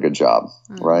I'm doing a good job,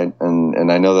 right?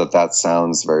 And I know that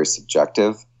sounds very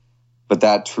subjective, but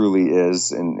that truly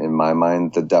is, in my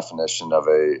mind, the definition of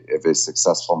a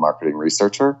successful marketing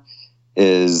researcher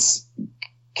is,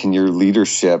 does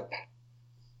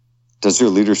your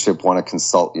leadership want to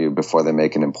consult you before they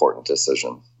make an important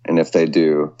decision? And if they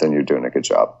do, then you're doing a good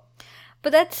job.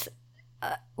 But that's,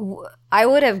 I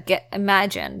would have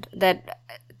imagined that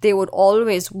they would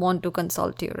always want to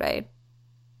consult you, right?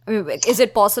 I mean, is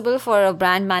it possible for a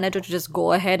brand manager to just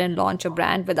go ahead and launch a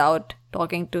brand without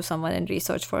talking to someone in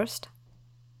research first?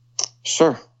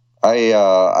 Sure.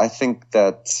 I think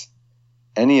that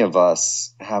any of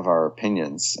us have our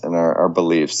opinions and our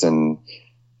beliefs, and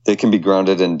they can be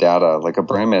grounded in data. Like a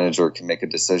brand manager can make a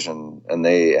decision, and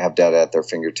they have data at their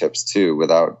fingertips too,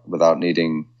 without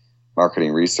needing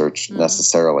marketing research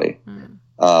necessarily.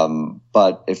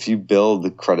 But if you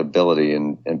build credibility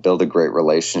and build a great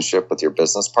relationship with your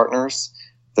business partners,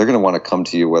 they're going to want to come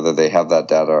to you whether they have that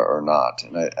data or not.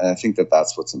 And I think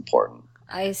that's what's important.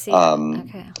 I see.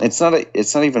 Okay. It's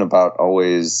not even about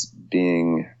always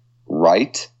being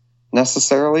right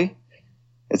necessarily.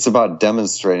 It's about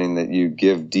demonstrating that you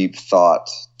give deep thought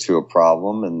to a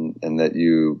problem, and that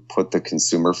you put the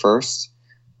consumer first,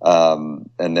 and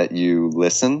that you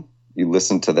listen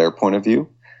to their point of view,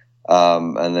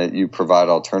 and that you provide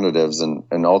alternatives,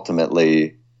 and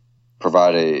ultimately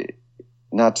provide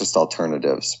not just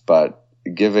alternatives, but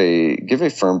give a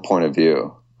firm point of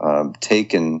view.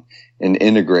 Take and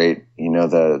integrate,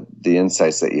 the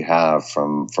insights that you have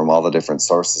from all the different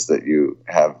sources that you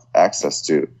have access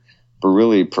to, but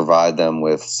really provide them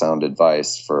with sound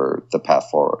advice for the path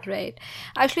forward. Right.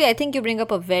 Actually, I think you bring up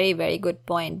a very, very good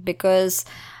point, because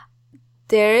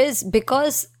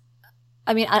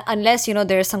unless,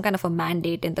 there is some kind of a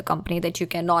mandate in the company that you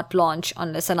cannot launch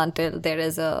unless and until there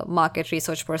is a market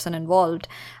research person involved.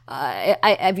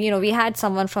 We had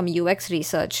someone from UX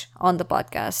research on the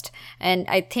podcast, and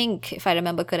I think, if I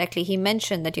remember correctly, he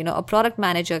mentioned that, a product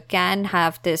manager can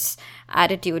have this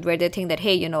attitude where they think that,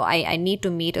 hey, I need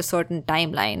to meet a certain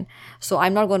timeline, so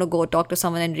I'm not going to go talk to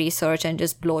someone in research and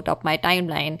just bloat up my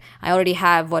timeline. I already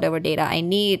have whatever data I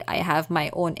need. I have my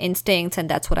own instincts, and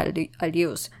that's what I'll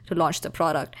use to launch the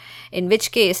product. In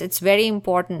which case, it's very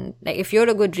important, like if you're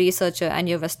a good researcher and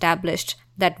you've established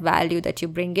that value that you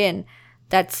bring in,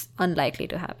 that's unlikely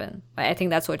to happen. I think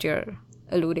that's what you're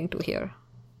alluding to here.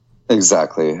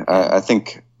 Exactly. I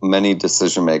think many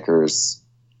decision makers,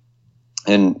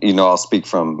 and I'll speak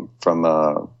from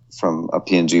a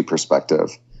P&G perspective.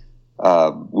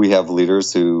 We have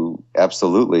leaders who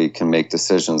absolutely can make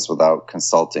decisions without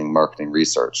consulting marketing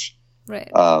research.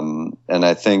 Right. And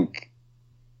I think,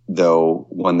 though,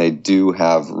 when they do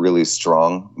have really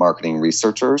strong marketing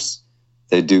researchers,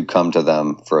 they do come to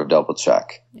them for a double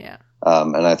check. Yeah.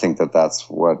 And I think that that's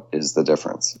what is the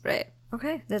difference. Right.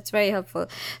 Okay. That's very helpful.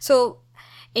 So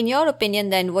in your opinion,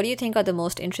 then, what do you think are the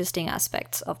most interesting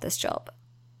aspects of this job?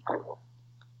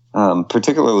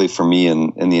 Particularly for me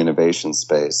in the innovation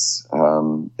space,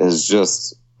 is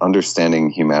just understanding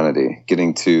humanity,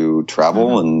 getting to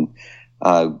travel and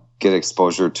get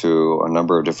exposure to a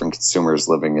number of different consumers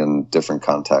living in different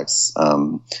contexts.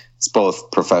 It's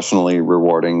both professionally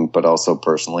rewarding, but also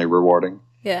personally rewarding.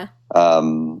 Yeah.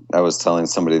 I was telling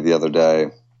somebody the other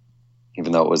day,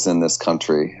 even though it was in this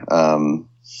country,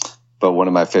 but one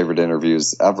of my favorite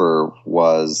interviews ever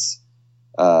was,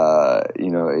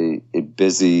 a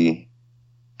busy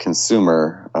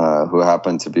consumer who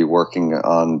happened to be working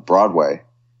on Broadway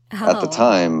at the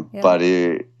time, but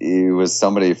he was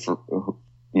somebody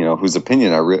whose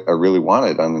opinion I really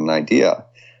wanted on an idea.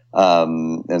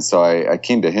 And so I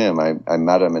came to him, I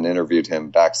met him and interviewed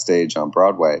him backstage on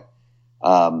Broadway.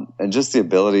 And just the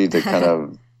ability to kind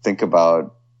of think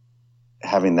about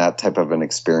having that type of an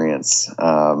experience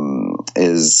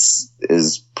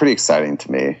is pretty exciting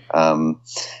to me.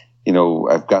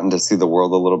 I've gotten to see the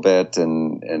world a little bit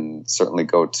and certainly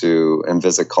go to and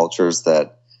visit cultures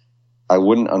that I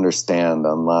wouldn't understand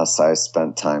unless I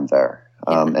spent time there.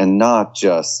 And not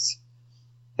just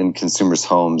in consumers'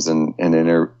 homes and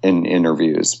in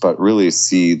interviews, but really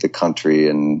see the country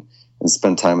and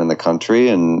spend time in the country.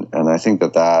 And I think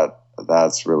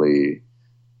that's really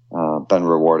been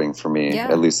rewarding for me,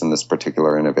 at least in this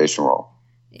particular innovation role.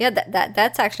 Yeah,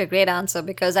 that's actually a great answer,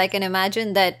 because I can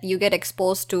imagine that you get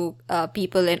exposed to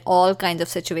people in all kinds of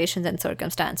situations and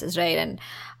circumstances, right? And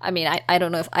I mean, I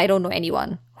don't know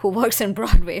anyone who works in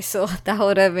Broadway, so that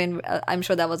would have been, I'm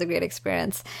sure that was a great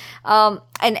experience. And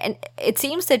it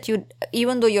seems that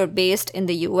even though you're based in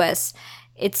the US,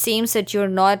 it seems that you're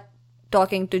not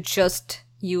talking to just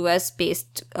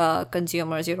US-based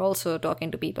consumers. You're also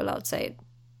talking to people outside.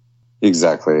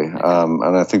 Exactly.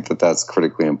 And I think that that's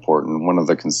critically important. One of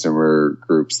the consumer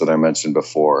groups that I mentioned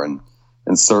before, and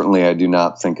certainly I do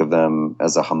not think of them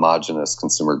as a homogenous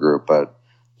consumer group, but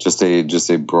just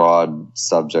a broad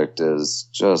subject is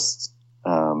just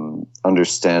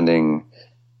understanding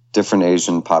different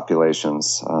Asian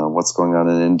populations, what's going on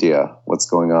in India, what's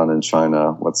going on in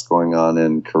China, what's going on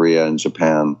in Korea and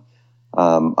Japan,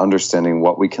 understanding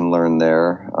what we can learn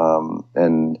there,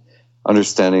 and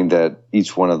understanding that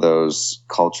each one of those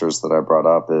cultures that I brought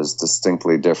up is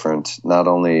distinctly different, not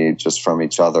only just from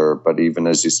each other, but even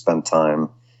as you spend time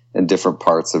in different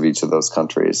parts of each of those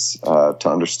countries, to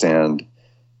understand,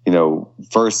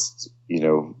 first,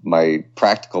 my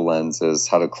practical lens is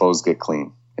how do clothes get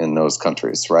clean in those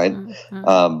countries, right?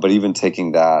 Mm-hmm. But even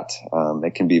taking that,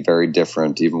 it can be very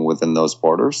different even within those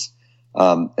borders.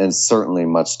 And certainly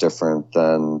much different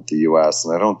than the U.S.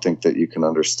 And I don't think that you can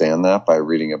understand that by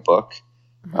reading a book,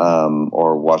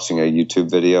 or watching a YouTube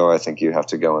video. I think you have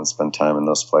to go and spend time in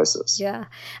those places. Yeah.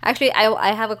 Actually,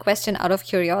 I have a question out of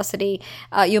curiosity.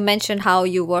 You mentioned how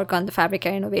you work on the fabric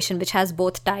care innovation, which has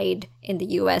both Tide in the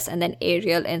U.S. and then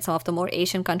Ariel in some of the more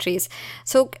Asian countries.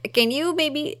 So can you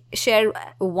maybe share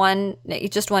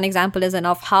just one example is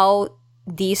enough, how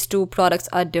these two products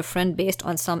are different based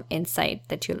on some insight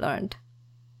that you learned?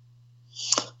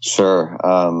 Sure.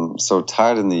 So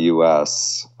Tide in the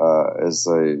U.S. Is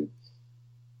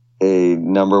a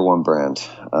number one brand.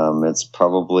 It's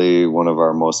probably one of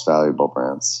our most valuable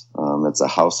brands. It's a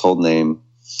household name.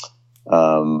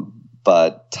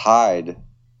 But Tide,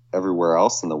 everywhere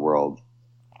else in the world,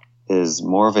 is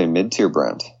more of a mid-tier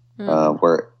brand,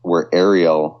 where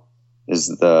Ariel is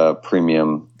the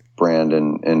premium brand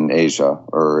in Asia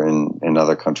or in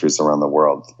other countries around the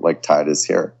world, like Tide is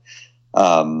here.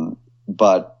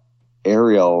 But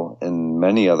Ariel in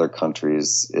many other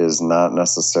countries is not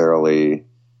necessarily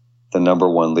the number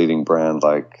one leading brand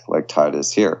like Tide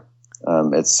is here.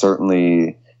 It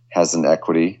certainly has an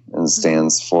equity and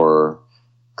stands for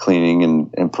cleaning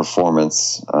and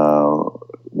performance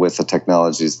with the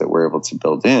technologies that we're able to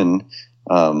build in,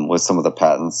 with some of the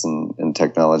patents and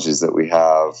technologies that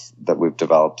we've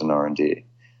developed in R&D.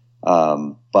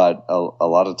 But a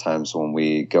lot of times when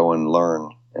we go and learn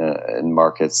in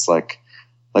markets like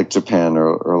Japan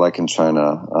or like in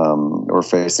China, we're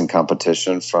facing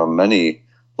competition from many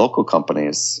local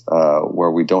companies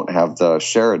where we don't have the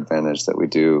share advantage that we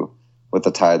do with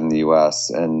the Tide in the U.S.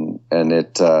 and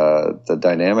the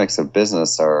dynamics of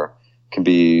business can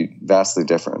be vastly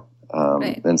different.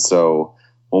 Right. And so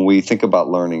when we think about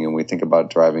learning and we think about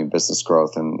driving business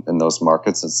growth in those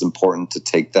markets, it's important to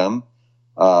take them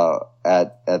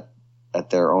at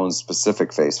their own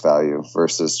specific face value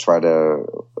versus try to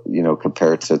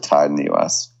compare it to Tide in the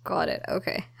U.S. Got it.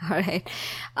 Okay. All right.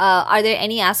 Are there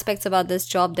any aspects about this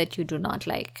job that you do not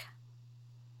like?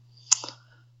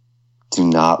 Do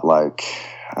not like.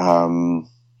 I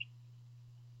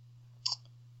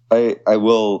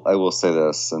will say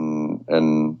this,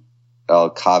 and I'll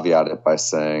caveat it by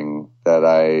saying that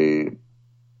I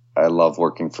love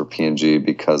working for P&G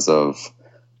because of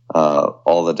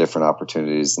all the different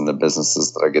opportunities and the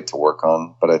businesses that I get to work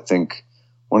on. But I think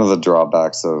one of the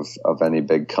drawbacks of any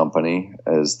big company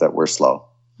is that we're slow.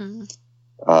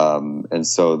 Mm-hmm. And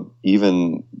so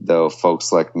even though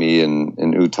folks like me and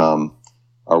Uttam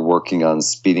are working on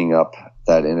speeding up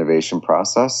that innovation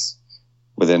process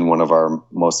within one of our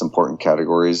most important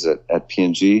categories at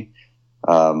P&G,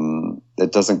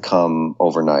 it doesn't come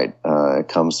overnight. It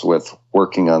comes with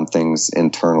working on things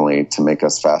internally to make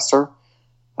us faster.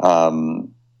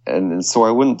 And so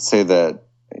I wouldn't say that,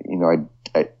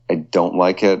 I don't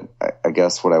like it. I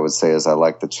guess what I would say is I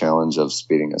like the challenge of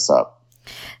speeding us up.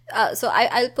 So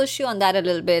I'll push you on that a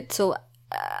little bit. So,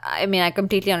 I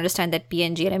completely understand that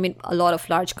P&G, and a lot of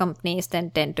large companies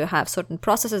then tend to have certain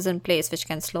processes in place which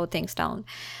can slow things down.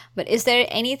 But is there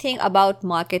anything about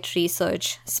market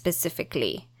research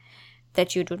specifically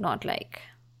that you do not like?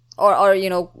 Or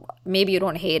maybe you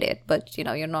don't hate it, but,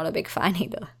 you're not a big fan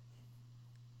either.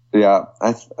 Yeah,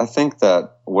 I think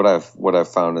that what I've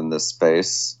found in this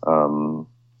space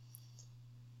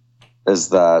is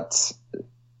that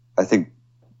I think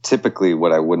typically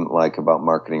what I wouldn't like about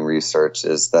marketing research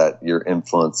is that you're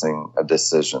influencing a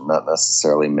decision, not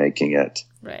necessarily making it.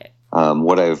 Right.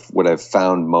 What I've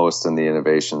found most in the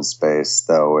innovation space,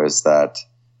 though, is that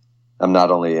I'm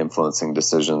not only influencing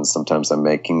decisions, sometimes I'm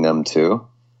making them too.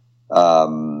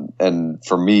 And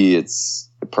for me,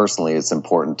 it's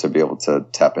important to be able to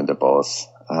tap into both.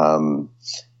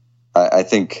 I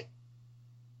think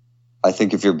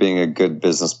if you're being a good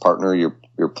business partner, you're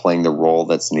playing the role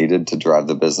that's needed to drive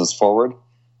the business forward.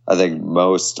 I think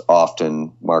most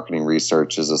often marketing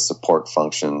research is a support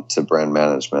function to brand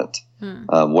management.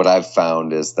 What I've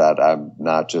found is that I'm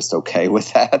not just okay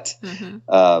with that.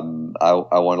 Mm-hmm.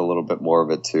 I want a little bit more of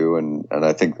it too. And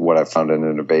I think what I've found in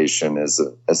innovation is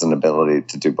an ability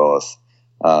to do both.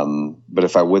 But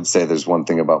if I would say there's one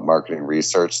thing about marketing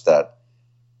research, that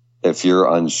if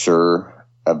you're unsure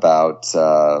about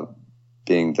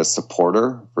being the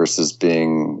supporter versus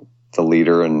being the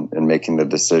leader and making the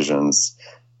decisions,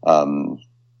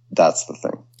 that's the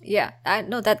thing. Yeah, I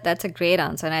know that's a great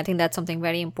answer. And I think that's something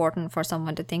very important for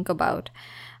someone to think about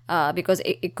because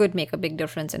it could make a big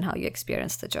difference in how you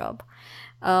experience the job.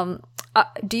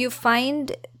 Do you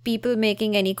find people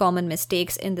making any common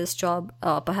mistakes in this job,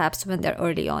 perhaps when they're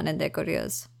early on in their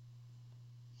careers?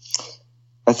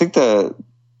 I think the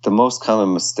most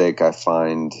common mistake I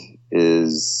find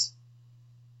is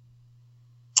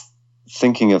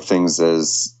thinking of things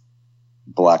as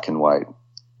black and white,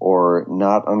 or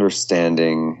not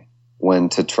understanding when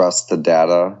to trust the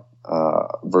data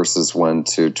versus when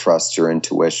to trust your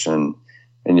intuition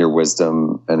and your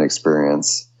wisdom and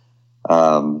experience.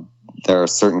 There are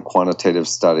certain quantitative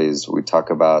studies. We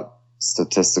talk about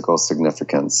statistical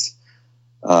significance.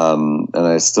 And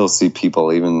I still see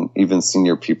people, even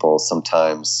senior people,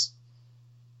 sometimes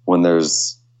when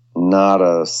there's not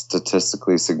a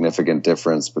statistically significant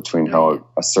difference between how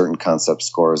a certain concept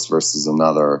scores versus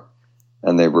another,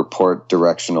 and they report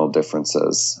directional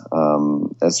differences.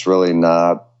 It's really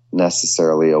not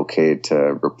necessarily okay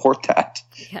to report that.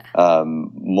 Yeah.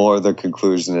 More the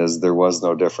conclusion is there was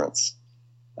no difference.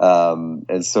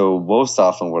 And so most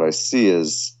often what I see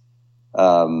is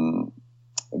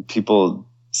people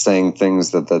saying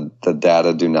things that the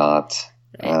data do not,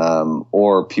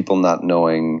 or people not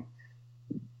knowing,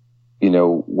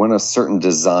 when a certain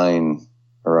design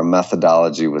or a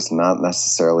methodology was not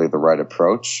necessarily the right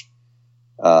approach,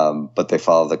 but they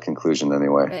follow the conclusion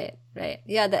anyway. Right.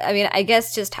 Yeah, I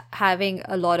guess just having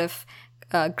a lot of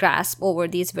grasp over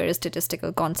these various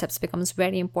statistical concepts becomes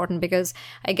very important, because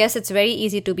I guess it's very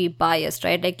easy to be biased,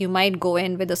 right? Like you might go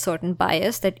in with a certain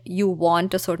bias that you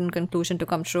want a certain conclusion to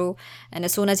come true. And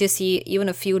as soon as you see even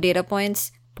a few data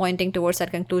points pointing towards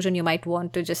that conclusion, you might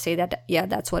want to just say that, yeah,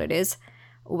 that's what it is,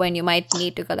 when you might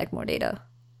need to collect more data.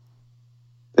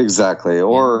 Exactly.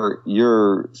 Or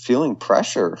you're feeling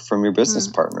pressure from your business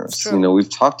partners. We've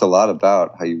talked a lot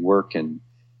about how you work in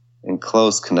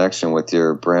close connection with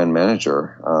your brand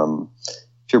manager.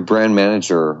 If your brand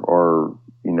manager or,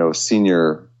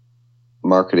 senior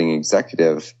marketing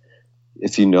executive,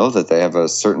 if you know that they have a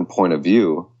certain point of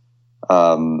view,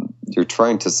 you're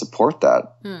trying to support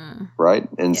that, right?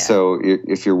 And so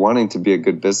if you're wanting to be a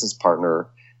good business partner,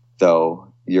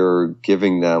 though, you're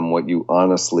giving them what you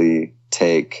honestly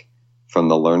take from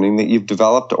the learning that you've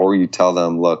developed, or you tell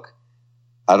them, look,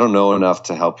 I don't know enough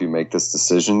to help you make this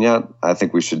decision yet. I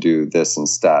think we should do this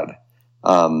instead.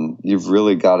 You've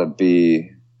really got to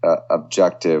be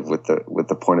objective with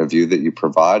the point of view that you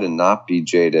provide, and not be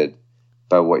jaded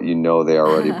by what you know they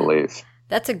already believe.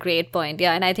 That's a great point.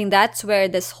 Yeah. And I think that's where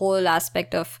this whole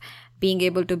aspect of being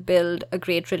able to build a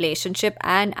great relationship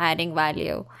and adding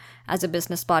value as a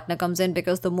business partner comes in,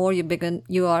 because the more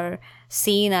you are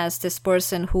seen as this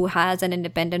person who has an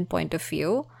independent point of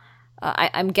view.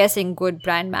 I'm guessing good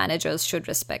brand managers should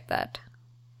respect that.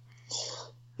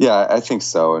 Yeah, I think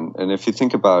so. And if you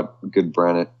think about good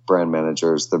brand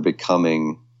managers, they're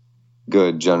becoming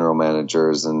good general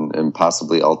managers and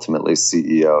possibly ultimately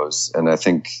CEOs. And I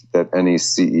think that any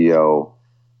CEO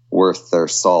worth their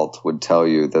salt would tell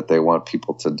you that they want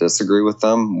people to disagree with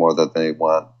them more than they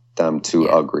want them to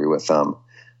agree with them.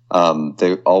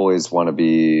 They always want to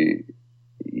be,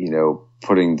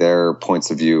 putting their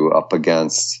points of view up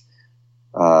against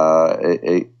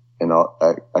a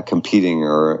competing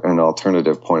or an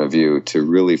alternative point of view to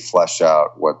really flesh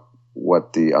out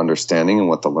what the understanding and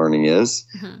what the learning is.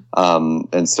 Mm-hmm.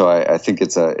 And so I think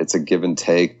it's a give and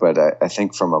take, but I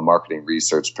think from a marketing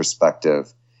research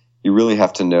perspective, you really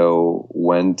have to know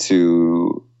when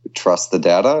to trust the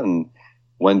data and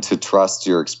when to trust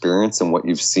your experience and what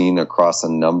you've seen across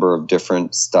a number of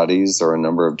different studies or a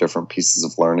number of different pieces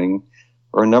of learning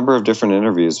or a number of different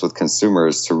interviews with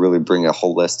consumers to really bring a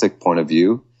holistic point of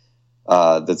view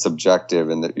that's objective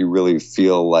and that you really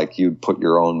feel like you'd put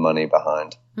your own money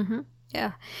behind. Mm-hmm.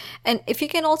 Yeah. And if you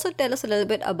can also tell us a little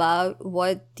bit about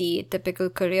what the typical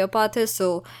career path is.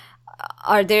 So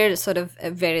are there sort of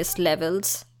various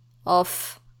levels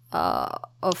of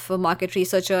a market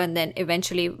researcher, and then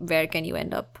eventually where can you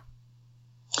end up?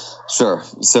 Sure.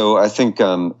 So I think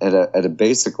at a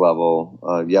basic level,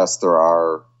 yes, there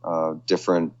are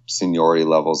different seniority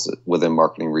levels within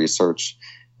marketing research,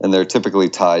 and they're typically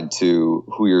tied to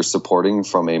who you're supporting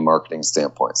from a marketing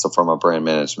standpoint, so from a brand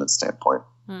management standpoint.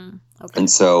 Okay. And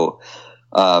so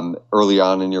early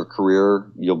on in your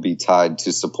career, you'll be tied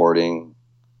to supporting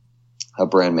a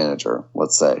brand manager,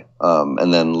 let's say.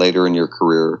 And then later in your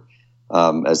career,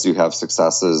 as you have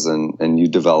successes and you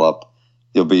develop,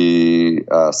 you'll be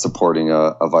supporting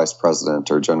a vice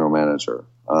president or general manager.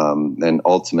 And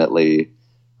ultimately,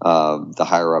 the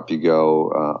higher up you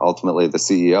go, ultimately the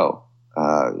CEO.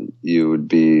 You would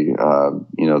be,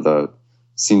 the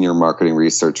senior marketing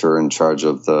researcher in charge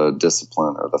of the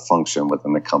discipline or the function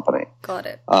within the company. Got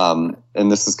it.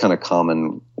 And this is kind of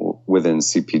common within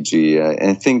CPG.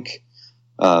 I think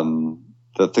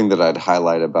the thing that I'd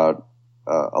highlight about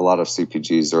a lot of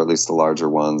CPGs, or at least the larger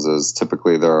ones, is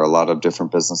typically there are a lot of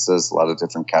different businesses, a lot of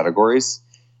different categories.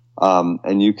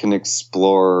 And you can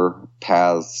explore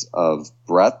paths of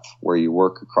breadth where you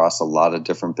work across a lot of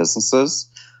different businesses.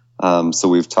 So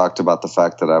we've talked about the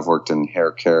fact that I've worked in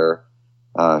hair care,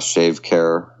 shave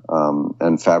care,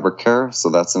 and fabric care. So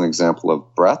that's an example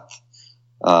of breadth.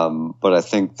 But I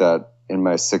think that in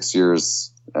my 6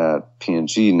 years at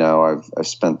P&G now, I've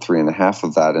spent 3.5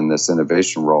 of that in this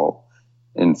innovation role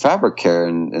in fabric care.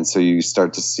 And so you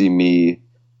start to see me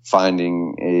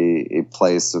finding a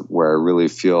place where I really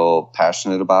feel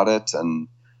passionate about it. And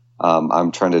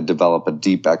I'm trying to develop a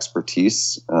deep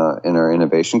expertise in our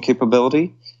innovation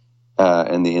capability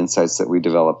and the insights that we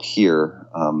develop here.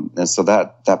 And so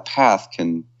that path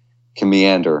can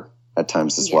meander at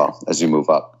times as well as you move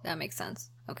up. That makes sense.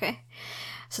 Okay.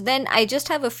 So then I just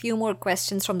have a few more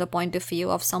questions from the point of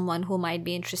view of someone who might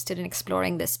be interested in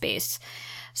exploring this space.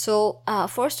 So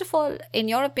first of all, in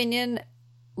your opinion,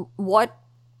 what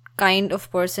kind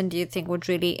of person do you think would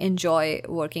really enjoy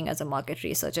working as a market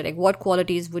researcher? Like, what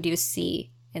qualities would you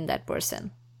see in that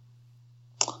person?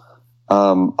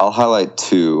 I'll highlight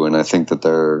two, and I think that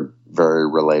they're very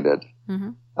related.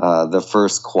 Mm-hmm. The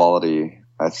first quality,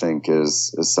 I think,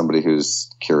 is somebody who's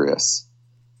curious.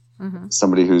 Mm-hmm.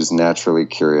 Somebody who's naturally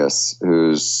curious,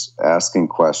 who's asking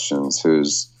questions,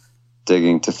 who's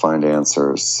digging to find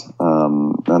answers.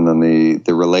 And then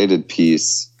the related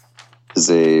piece is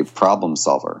a problem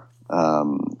solver.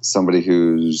 Somebody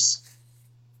who's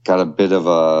got a bit of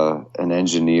an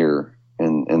engineer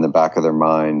in the back of their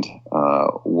mind,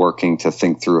 working to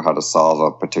think through how to solve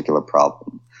a particular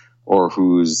problem, or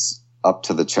who's up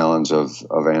to the challenge of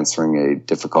answering a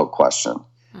difficult question.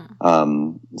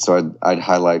 So I'd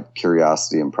highlight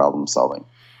curiosity and problem solving.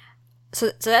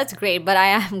 So that's great, but I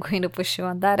am going to push you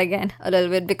on that again a little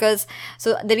bit, because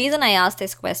so the reason I asked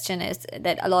this question is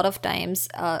that a lot of times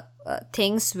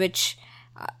things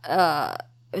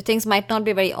might not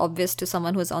be very obvious to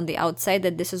someone who's on the outside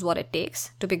that this is what it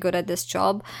takes to be good at this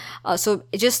job. So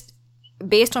just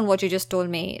based on what you just told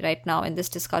me right now in this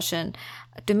discussion,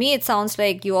 to me it sounds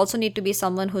like you also need to be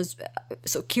someone who's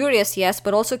so curious, yes,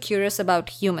 but also curious about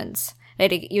humans.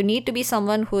 Right? You need to be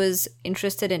someone who is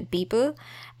interested in people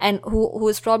and who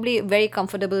is probably very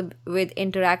comfortable with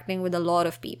interacting with a lot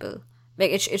of people.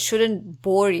 Like it shouldn't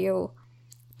bore you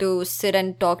to sit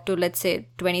and talk to, let's say,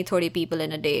 20, 30 people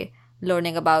in a day,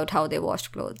 learning about how they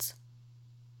washed clothes.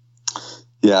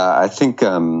 Yeah, I think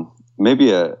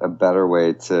maybe a better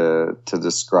way to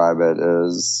describe it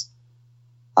is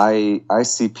I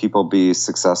see people be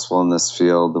successful in this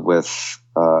field with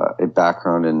a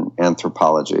background in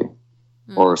anthropology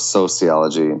or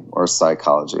sociology or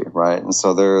psychology, right? And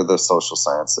so they're the social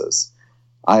sciences.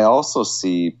 I also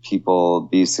see people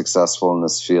be successful in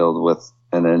this field with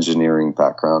an engineering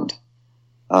background.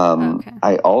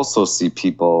 I also see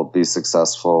people be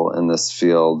successful in this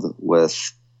field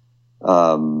with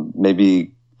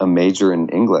maybe a major in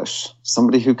English,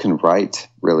 somebody who can write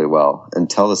really well and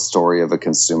tell the story of a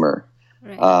consumer.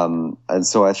 Right. And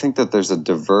so I think that there's a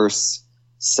diverse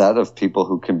set of people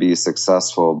who can be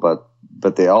successful, but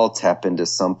they all tap into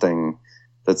something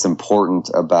that's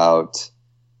important about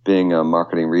being a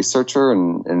marketing researcher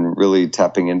and really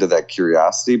tapping into that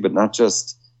curiosity, but not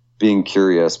just being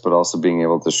curious, but also being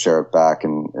able to share it back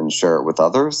and share it with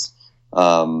others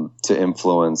to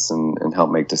influence and help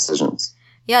make decisions.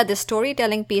 Yeah, the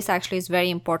storytelling piece actually is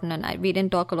very important. And we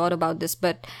didn't talk a lot about this,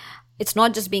 but it's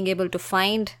not just being able to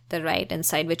find the right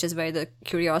insight, which is where the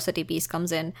curiosity piece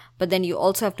comes in, but then you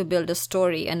also have to build a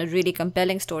story and a really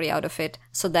compelling story out of it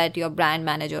so that your brand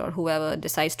manager or whoever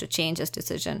decides to change his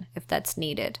decision if that's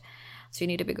needed. So you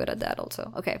need to be good at that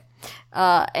also. Okay.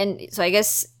 And so I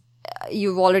guess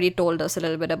you've already told us a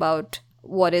little bit about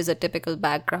what is a typical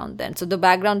background then. So the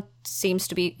background seems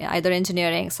to be either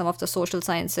engineering, some of the social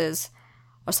sciences,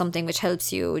 or something which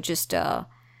helps you just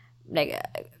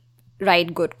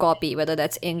write good copy, whether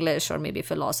that's English or maybe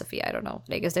philosophy. I don't know.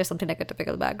 Like, is there something like a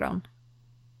typical background?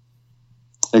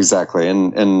 Exactly.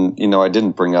 And I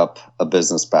didn't bring up a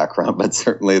business background, but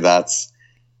certainly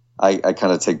I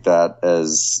kind of take that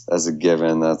as a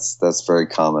given. That's very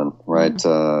common, right?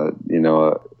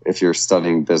 Mm-hmm. If you're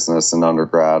studying business in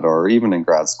undergrad or even in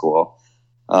grad school,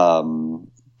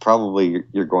 probably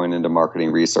you're going into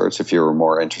marketing research if you're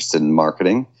more interested in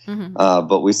marketing. Mm-hmm.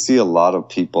 But we see a lot of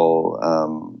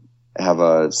people have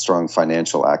a strong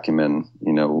financial acumen,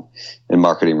 in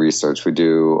marketing research. We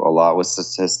do a lot with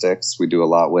statistics. We do a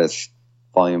lot with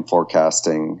volume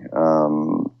forecasting.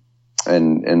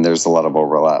 And there's a lot of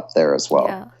overlap there as well.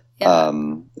 Yeah. Yeah.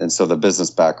 And so the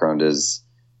business background is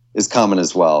common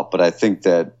as well. But I think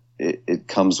that it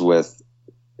comes with,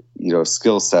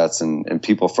 skill sets and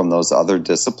people from those other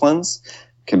disciplines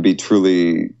can be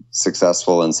truly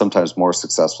successful and sometimes more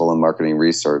successful in marketing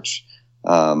research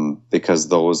because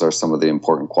those are some of the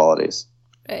important qualities.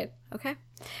 Right. Okay.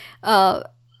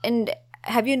 And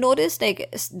have you noticed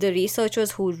like the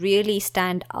researchers who really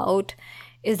stand out?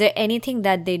 Is there anything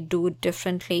that they do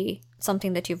differently?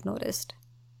 Something that you've noticed?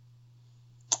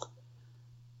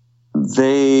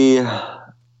 They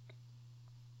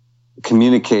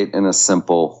communicate in a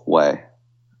simple way.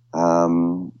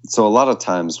 So a lot of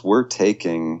times we're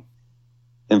taking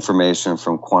information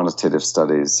from quantitative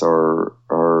studies or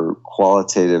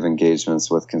qualitative engagements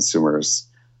with consumers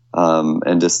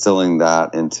and distilling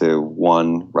that into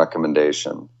one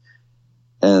recommendation.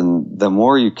 And the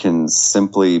more you can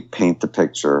simply paint the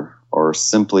picture or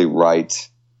simply write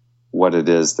what it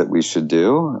is that we should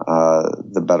do,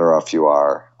 the better off you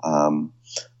are.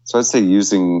 So I'd say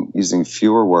using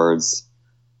fewer words,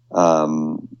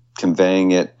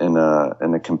 conveying it in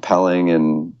a compelling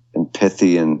and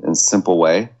pithy and simple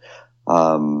way,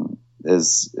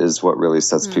 is what really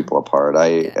sets people apart.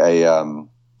 I'll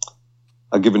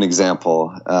give an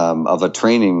example of a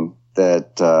training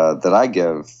that I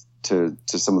give to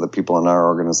some of the people in our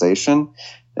organization.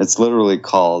 It's literally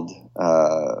called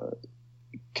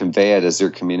convey it as you're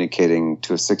communicating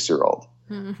to a 6-year-old.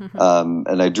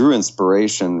 And I drew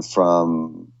inspiration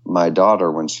from my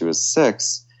daughter when she was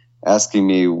 6, asking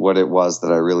me what it was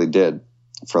that I really did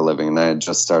for a living. And I had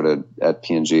just started at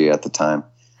P&G at the time.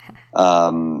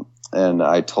 And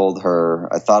I told her,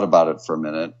 I thought about it for a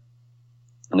minute,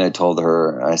 and I told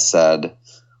her, I said,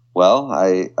 well,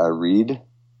 I read,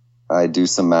 I do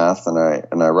some math, and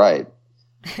I write.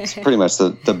 It's pretty much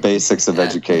the basics of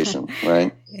education,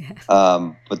 right?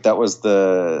 Yeah. But that was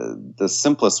the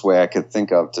simplest way I could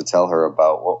think of to tell her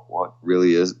about what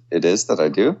really it is that I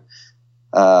do.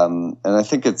 And I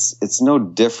think it's no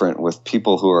different with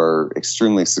people who are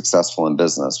extremely successful in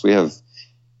business. We have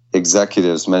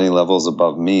executives many levels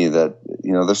above me that,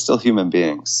 they're still human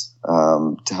beings.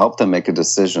 To help them make a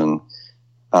decision,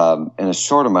 in a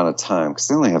short amount of time, because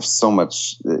they only have so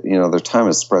much, their time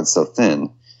is spread so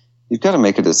thin. You've got to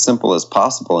make it as simple as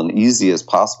possible and easy as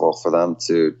possible for them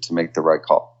to make the right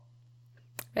call.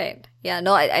 Right. Yeah,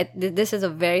 no, this is a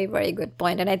very, very good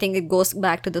point. And I think it goes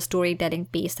back to the storytelling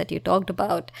piece that you talked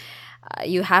about.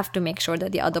 You have to make sure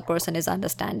that the other person is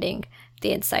understanding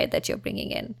the insight that you're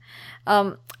bringing in.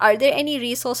 Are there any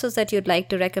resources that you'd like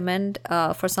to recommend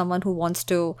for someone who wants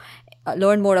to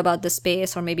learn more about the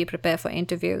space or maybe prepare for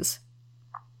interviews?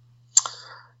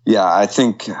 Yeah, I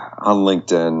think on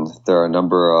LinkedIn, there are a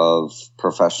number of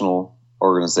professional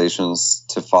organizations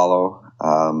to follow.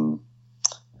 Can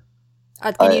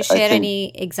you share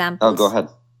any examples? Oh, go ahead.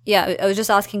 Yeah, I was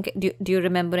just asking, do you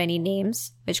remember any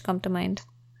names which come to mind?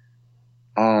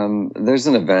 There's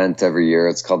an event every year.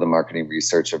 It's called the Marketing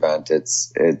Research Event.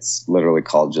 It's literally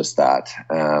called just that.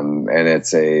 And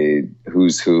it's a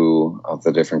who's who of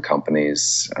the different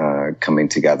companies coming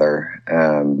together.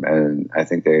 And I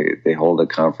think they hold a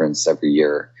conference every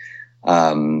year.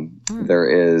 There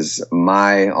is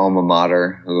my alma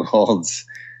mater who holds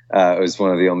it was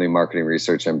one of the only marketing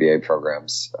research MBA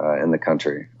programs in the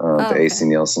country, the AC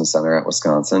Nielsen Center at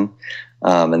Wisconsin.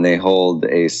 And they hold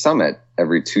a summit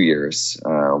every 2 years,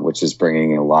 which is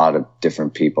bringing a lot of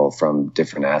different people from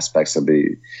different aspects of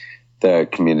the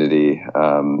community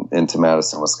into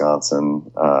Madison,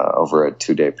 Wisconsin, over a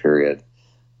 2-day period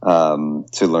to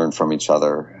learn from each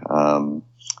other.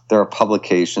 There are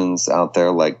publications out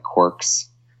there like Quirks,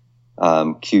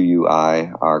 QUIRK''S,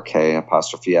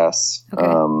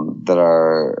 that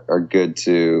are good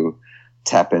to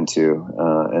tap into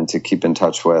and to keep in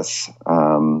touch with.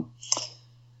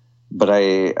 But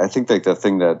I think like the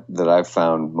thing that I've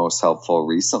found most helpful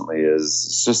recently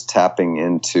is just tapping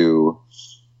into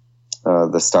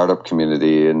the startup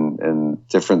community and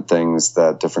different things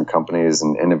that different companies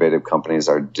and innovative companies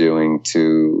are doing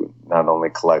to not only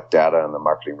collect data in the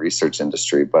marketing research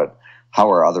industry, but how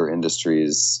are other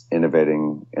industries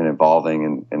innovating and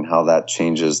evolving, and how that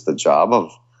changes the job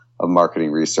of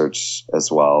marketing research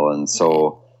as well. And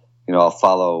so, I'll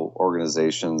follow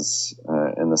organizations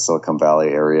in the Silicon Valley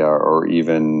area, or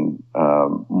even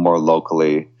more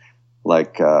locally,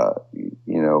 like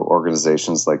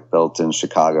organizations like Built in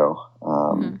Chicago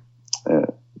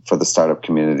for the startup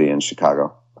community in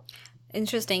Chicago.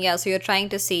 Interesting. Yeah. So you're trying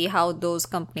to see how those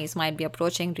companies might be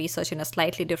approaching research in a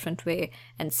slightly different way,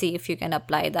 and see if you can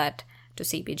apply that to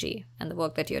CPG and the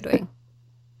work that you're doing.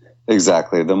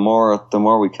 Exactly. The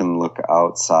more we can look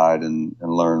outside and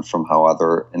learn from how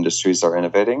other industries are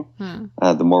innovating,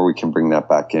 the more we can bring that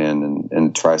back in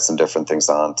and try some different things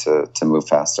on to move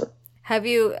faster. Have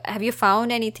you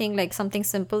found anything, like something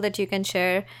simple that you can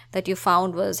share that you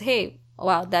found was, hey,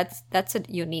 wow, that's a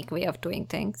unique way of doing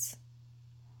things?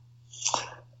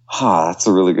 That's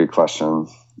a really good question.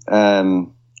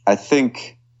 I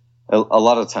think a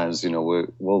lot of times,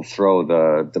 we'll throw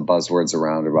the buzzwords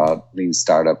around about lean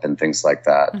startup and things like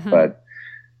that. Mm-hmm. But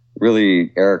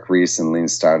really, Eric Ries and Lean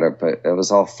Startup, it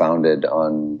was all founded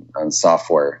on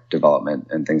software development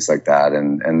and things like that.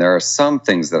 And there are some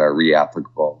things that are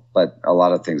reapplicable, but a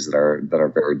lot of things that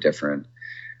are very different.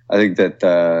 I think that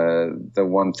the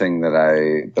one thing that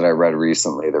I read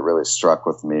recently that really struck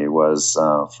with me was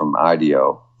from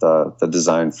IDEO, the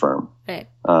design firm, right,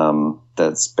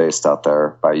 that's based out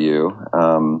there by you.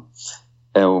 And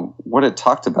what it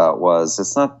talked about was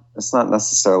it's not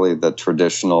necessarily the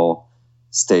traditional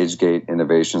stage gate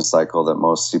innovation cycle that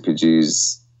most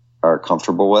CPGs are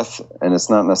comfortable with, and it's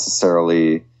not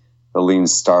necessarily the lean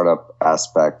startup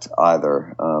aspect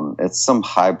either. It's some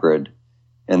hybrid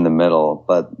in the middle,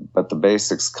 but the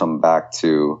basics come back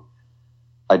to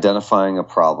identifying a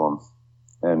problem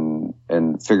and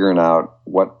figuring out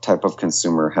what type of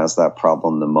consumer has that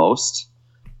problem the most,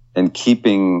 and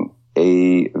keeping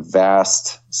a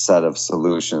vast set of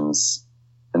solutions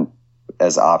and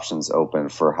as options open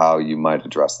for how you might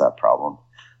address that problem.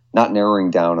 Not narrowing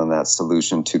down on that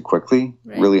solution too quickly,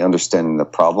 right. Really understanding the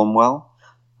problem well,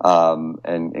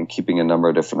 and keeping a number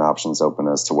of different options open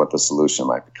as to what the solution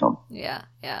might become. Yeah,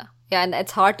 and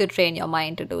it's hard to train your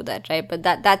mind to do that, right? But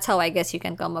that's how I guess you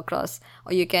can come across,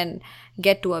 or you can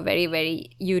get to a very, very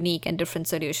unique and different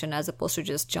solution as opposed to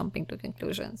just jumping to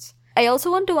conclusions. I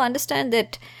also want to understand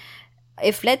that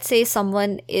if, let's say,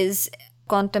 someone is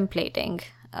contemplating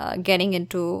getting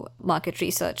into market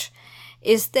research,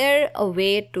 is there a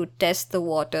way to test the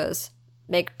waters,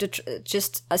 like to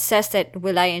just assess that,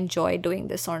 will I enjoy doing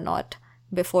this or not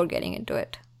before getting into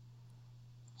it?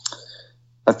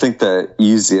 I think the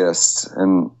easiest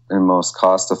and most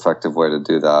cost-effective way to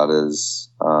do that is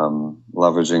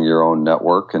leveraging your own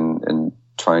network and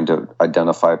trying to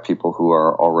identify people who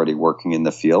are already working in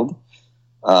the field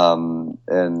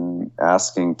and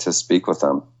asking to speak with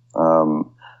them.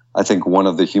 I think one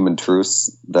of the human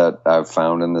truths that I've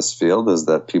found in this field is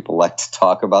that people like to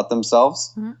talk about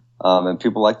themselves, and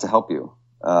people like to help you.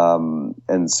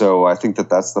 And so I think that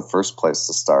that's the first place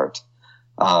to start.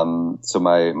 So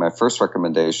my first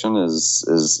recommendation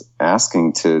is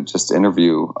asking to just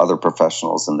interview other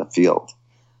professionals in the field.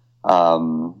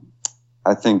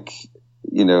 I think,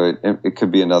 it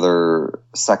could be another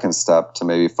second step to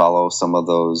maybe follow some of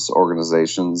those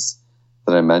organizations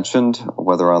that I mentioned,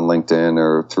 whether on LinkedIn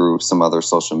or through some other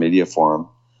social media forum.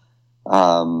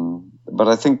 But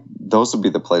I think those would be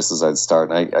the places I'd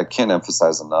start. And I can't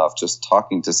emphasize enough just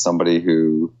talking to somebody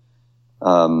who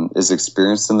is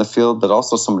experienced in the field, but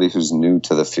also somebody who's new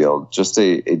to the field, just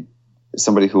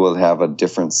somebody who will have a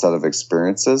different set of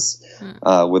experiences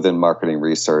within marketing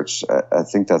research. I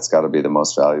think that's got to be the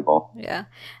most valuable. Yeah.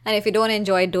 And if you don't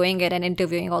enjoy doing it and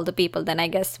interviewing all the people, then I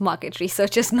guess market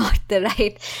research is not the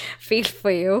right field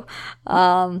for you.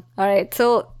 All right.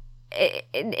 So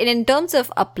in terms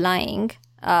of applying,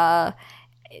 should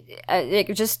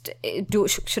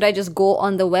I just go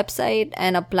on the website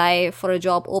and apply for a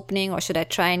job opening, or should I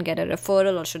try and get a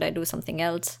referral, or should I do something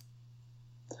else?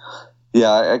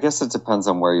 Yeah, I guess it depends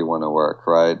on where you want to work,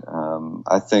 right?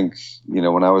 I think,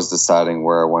 when I was deciding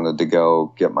where I wanted to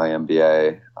go get my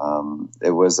MBA,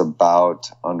 it was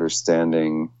about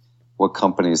understanding what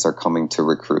companies are coming to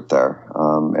recruit there.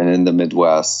 And in the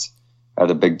Midwest,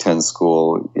 at a Big Ten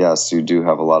school, yes, you do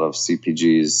have a lot of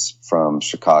CPGs from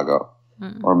Chicago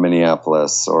or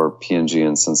Minneapolis or P&G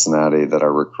in Cincinnati that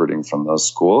are recruiting from those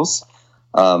schools.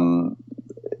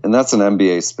 And that's an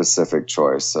MBA specific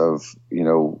choice of,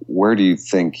 where do you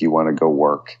think you want to go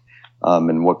work,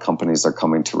 and what companies are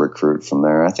coming to recruit from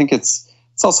there. I think it's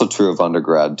also true of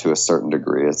undergrad to a certain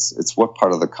degree. It's what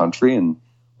part of the country and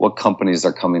what companies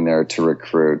are coming there to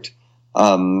recruit.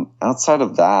 Outside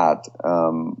of that,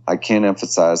 I can't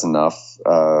emphasize enough,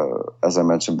 as I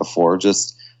mentioned before,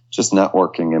 just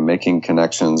networking and making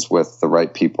connections with the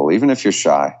right people, even if you're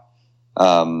shy.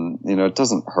 It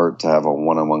doesn't hurt to have a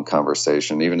one-on-one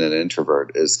conversation. Even an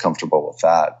introvert is comfortable with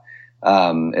that.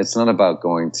 It's not about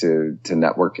going to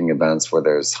networking events where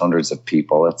there's hundreds of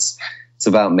people. It's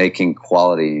about making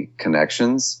quality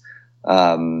connections,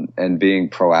 and being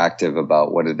proactive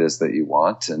about what it is that you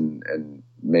want, and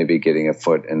maybe getting a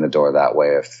foot in the door that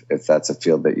way if that's a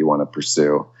field that you want to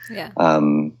pursue. Yeah.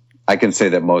 I can say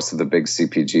that most of the big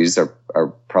CPGs are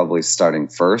probably starting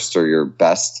first, or your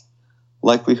best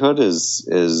likelihood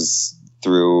is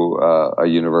through a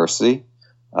university.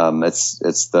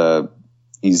 It's the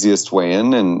easiest way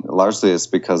in, and largely it's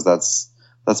because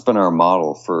that's been our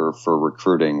model for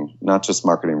recruiting, not just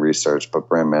marketing research, but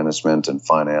brand management and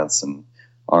finance and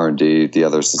R&D, the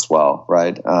others as well,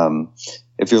 right?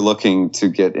 If you're looking to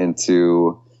get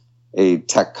into a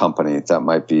tech company, that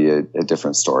might be a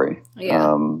different story.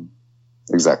 Yeah.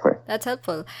 Exactly. That's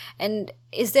helpful. And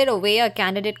is there a way a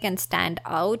candidate can stand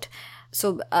out?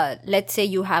 So let's say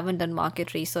you haven't done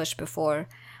market research before.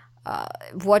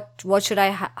 What should I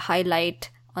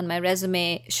highlight on my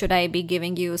resume? Should I be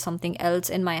giving you something else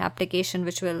in my application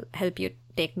which will help you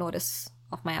take notice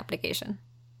of my application?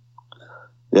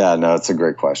 Yeah, no, it's a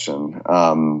great question.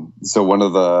 So one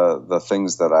of the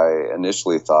things that I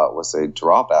initially thought was a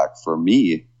drawback for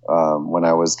me when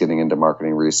I was getting into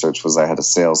marketing research was I had a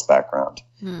sales background.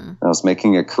 I was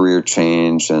making a career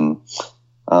change, and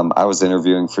I was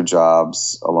interviewing for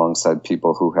jobs alongside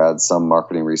people who had some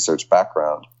marketing research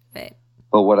background. Right.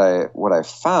 But what I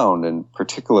found, and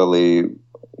particularly,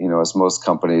 as most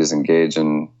companies engage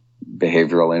in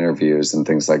behavioral interviews and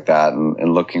things like that,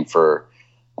 and looking for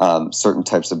certain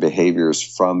types of behaviors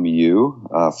from you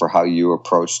for how you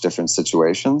approach different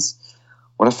situations,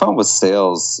 what I found with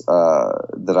sales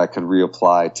that I could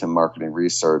reapply to marketing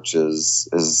research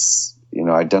is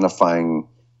identifying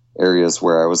areas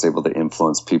where I was able to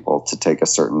influence people to take a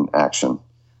certain action,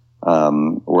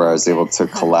 where I was able to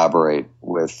collaborate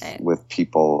with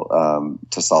people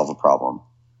to solve a problem.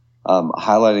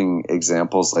 Highlighting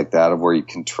examples like that of where you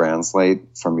can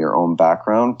translate from your own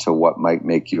background to what might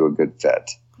make you a good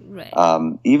fit. Right.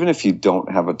 Even if you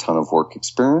don't have a ton of work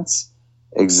experience,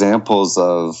 examples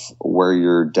of where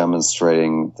you're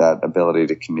demonstrating that ability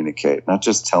to communicate, not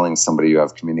just telling somebody you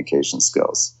have communication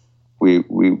skills. We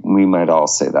might all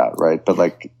say that, right? But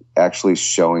like actually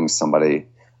showing somebody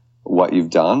what you've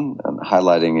done and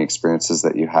highlighting experiences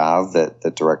that you have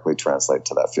that directly translate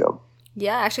to that field.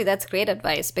 Yeah, actually, that's great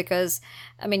advice, because,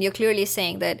 you're clearly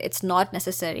saying that it's not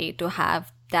necessary to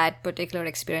have that particular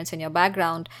experience in your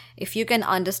background, if you can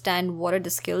understand what are the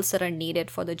skills that are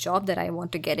needed for the job that I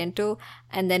want to get into,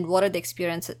 and then what are the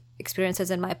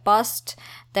experiences in my past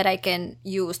that I can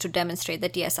use to demonstrate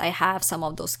that, yes, I have some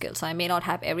of those skills. So I may not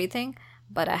have everything,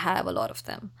 but I have a lot of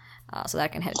them. So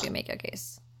that can help you make your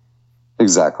case.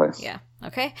 Exactly. Yeah.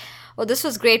 Okay. Well, this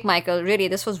was great, Michael. Really,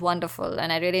 this was wonderful.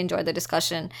 And I really enjoyed the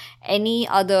discussion. Any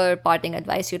other parting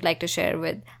advice you'd like to share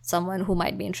with someone who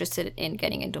might be interested in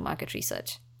getting into market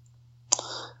research?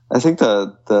 I think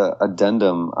the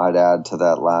addendum I'd add to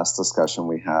that last discussion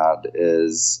we had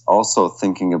is also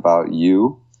thinking about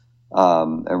you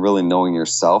and really knowing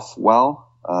yourself well,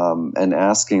 and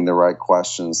asking the right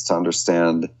questions to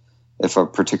understand if a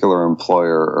particular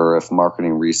employer or if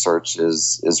marketing research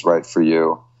is right for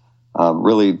you.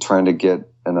 Really trying to get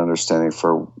an understanding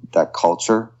for that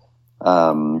culture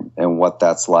and what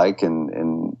that's like,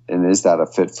 and is that a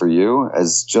fit for you,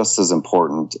 as just as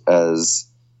important as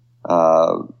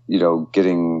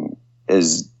getting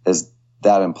as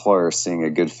that employer seeing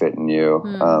a good fit in you.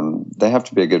 They have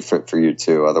to be a good fit for you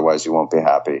too, otherwise you won't be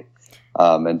happy.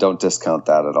 And don't discount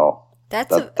that at all.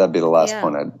 That'd be the last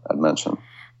point I'd mention.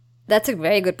 That's a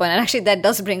very good point. And actually that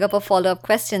does bring up a follow-up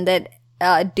question that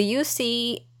do you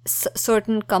see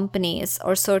certain companies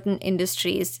or certain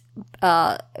industries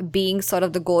being sort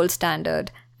of the gold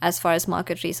standard as far as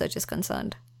market research is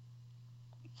concerned?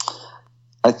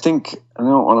 I think, I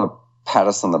don't want to pat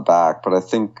us on the back, but I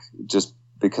think just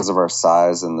because of our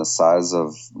size and the size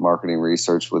of marketing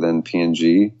research within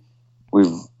P&G,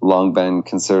 we've long been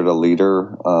considered a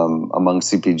leader among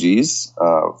CPGs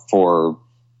for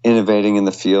innovating in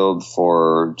the field,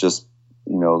 for just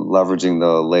leveraging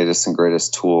the latest and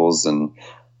greatest tools and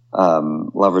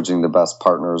leveraging the best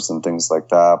partners and things like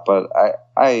that. But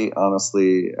I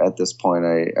honestly, at this point,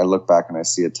 I look back and I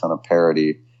see a ton of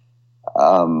parity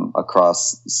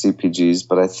across CPGs.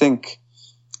 But I think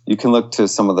you can look to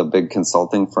some of the big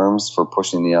consulting firms for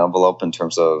pushing the envelope in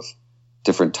terms of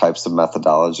different types of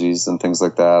methodologies and things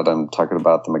like that. I'm talking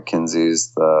about the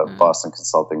McKinseys, the Boston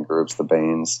Consulting Groups, the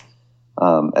Bains,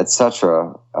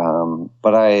 etc.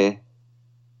 But I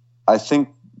think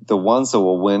the ones that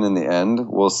will win in the end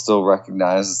will still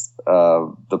recognize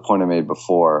the point I made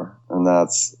before, and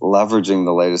that's leveraging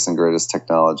the latest and greatest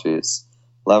technologies,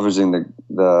 leveraging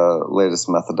the latest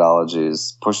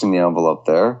methodologies, pushing the envelope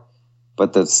there,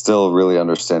 but that still really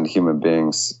understand human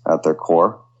beings at their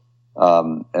core,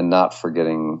 and not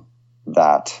forgetting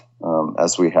that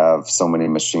as we have so many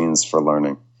machines for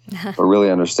learning. But really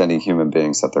understanding human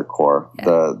beings at their core.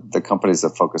 Yeah. The companies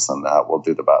that focus on that will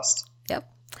do the best. Yep.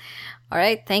 All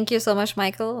right. Thank you so much,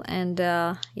 Michael. And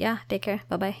take care.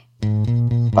 Bye-bye.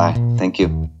 Bye. Thank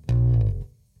you.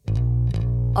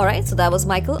 All right, so that was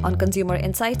Michael on consumer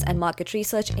insights and market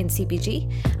research in CPG.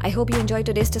 I hope you enjoyed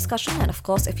today's discussion. And of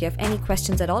course, if you have any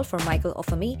questions at all for Michael or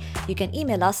for me, you can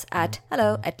email us at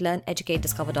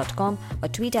hello@learneducatediscover.com or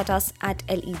tweet at us at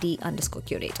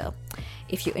 @led_curator.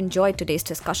 If you enjoyed today's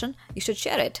discussion, you should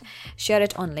share it. Share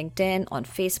it on LinkedIn, on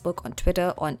Facebook, on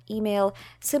Twitter, on email.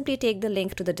 Simply take the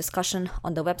link to the discussion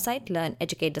on the website,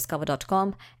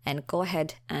 learneducatediscover.com, and go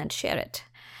ahead and share it.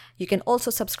 You can also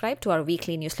subscribe to our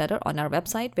weekly newsletter on our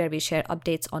website, where we share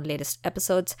updates on latest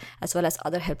episodes as well as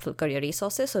other helpful career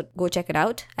resources. So go check it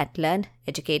out at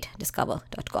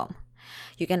learneducatediscover.com.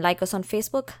 You can like us on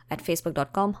Facebook at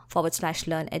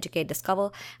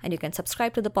facebook.com/learneducatediscover, and you can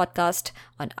subscribe to the podcast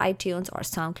on iTunes or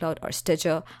SoundCloud or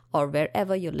Stitcher or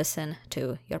wherever you listen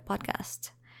to your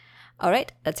podcast. All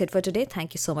right, that's it for today.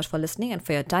 Thank you so much for listening and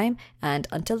for your time. And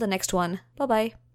until the next one, bye-bye.